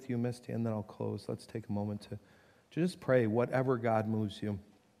 starting with you, Misty, and then I'll close. Let's take a moment to just pray whatever God moves you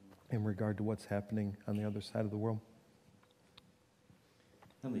in regard to what's happening on the other side of the world.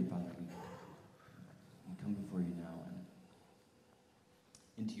 Heavenly Father, we come before you now and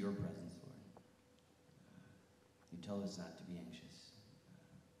into your presence, Lord. You tell us not to be anxious.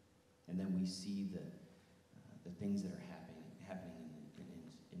 And then we see the things that are happening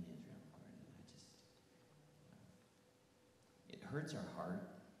in Israel, Lord. And it hurts our heart,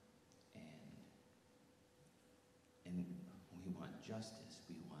 and we want justice.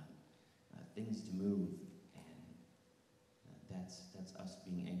 We want things to move, and that's us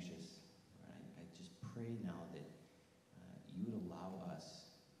being anxious. Right? I just pray now that you would allow us,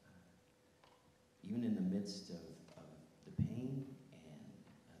 even in the midst of the pain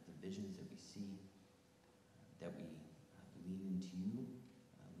and the visions that we see, that we lean into you,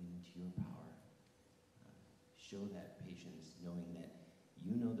 lean into your power. Show that patience, knowing that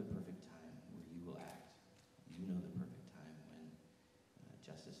you know the perfect time where you will act. You know the perfect time when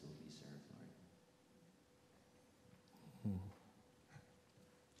justice will be served, Lord.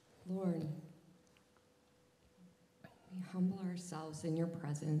 Lord, we humble ourselves in your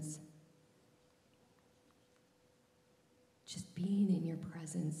presence. Just being in your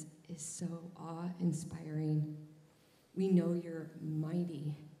presence is so awe-inspiring. We know you're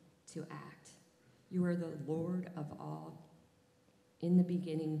mighty to act. You are the Lord of all. In the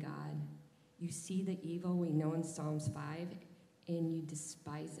beginning, God, you see the evil we know in Psalms 5, and you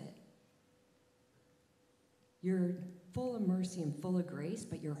despise it. You're full of mercy and full of grace,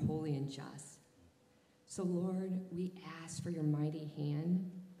 but you're holy and just. So, Lord, we ask for your mighty hand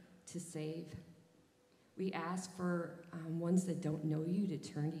to save. We ask for ones that don't know you to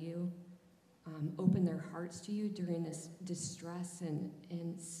turn to you, open their hearts to you during this distress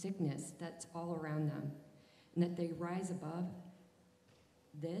and sickness that's all around them, and that they rise above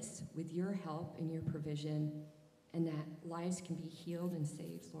this with your help and your provision, and that lives can be healed and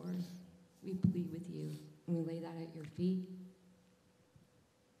saved, Lord. We plead with you, and we lay that at your feet.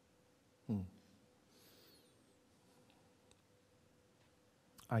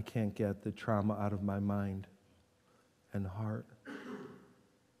 I can't get the trauma out of my mind and heart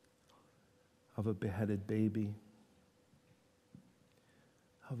of a beheaded baby,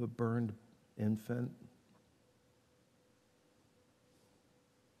 of a burned infant,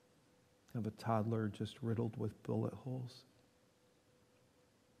 of a toddler just riddled with bullet holes.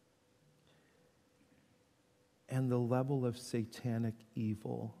 And the level of satanic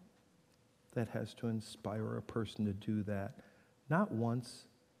evil that has to inspire a person to do that, not once,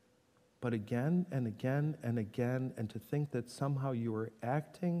 but again and again and again, and to think that somehow you are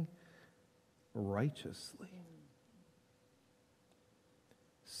acting righteously.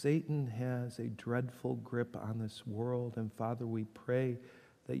 Satan has a dreadful grip on this world, and Father, we pray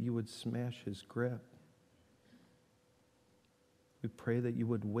that you would smash his grip. We pray that you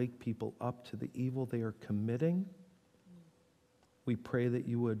would wake people up to the evil they are committing. We pray that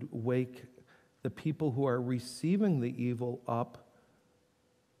you would wake the people who are receiving the evil up,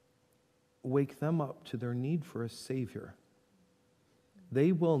 wake them up to their need for a Savior.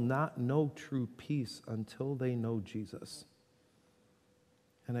 They will not know true peace until they know Jesus.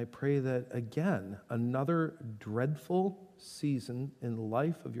 And I pray that, again, another dreadful season in the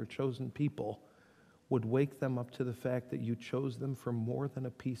life of your chosen people would wake them up to the fact that you chose them for more than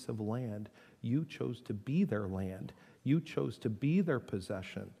a piece of land. You chose to be their land. You chose to be their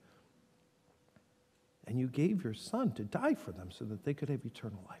possession. And you gave your Son to die for them so that they could have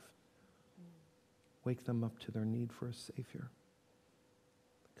eternal life. Wake them up to their need for a Savior.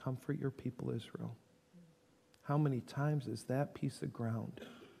 Comfort your people, Israel. How many times is that piece of ground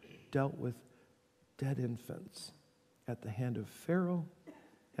dealt with dead infants at the hand of Pharaoh,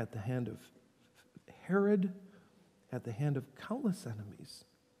 at the hand of Herod, at the hand of countless enemies.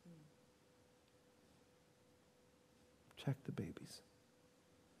 Check the babies.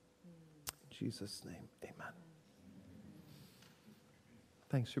 In Jesus' name, amen.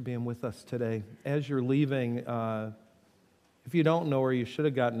 Thanks for being with us today. As you're leaving, if you don't know her, you should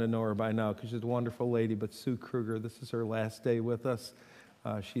have gotten to know her by now because she's a wonderful lady, but Sue Kruger, this is her last day with us.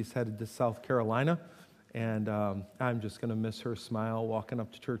 She's headed to South Carolina, and I'm just going to miss her smile walking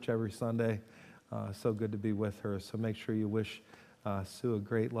up to church every Sunday. So good to be with her. So make sure you wish Sue a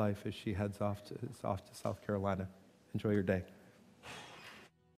great life as she heads off to South Carolina. Enjoy your day.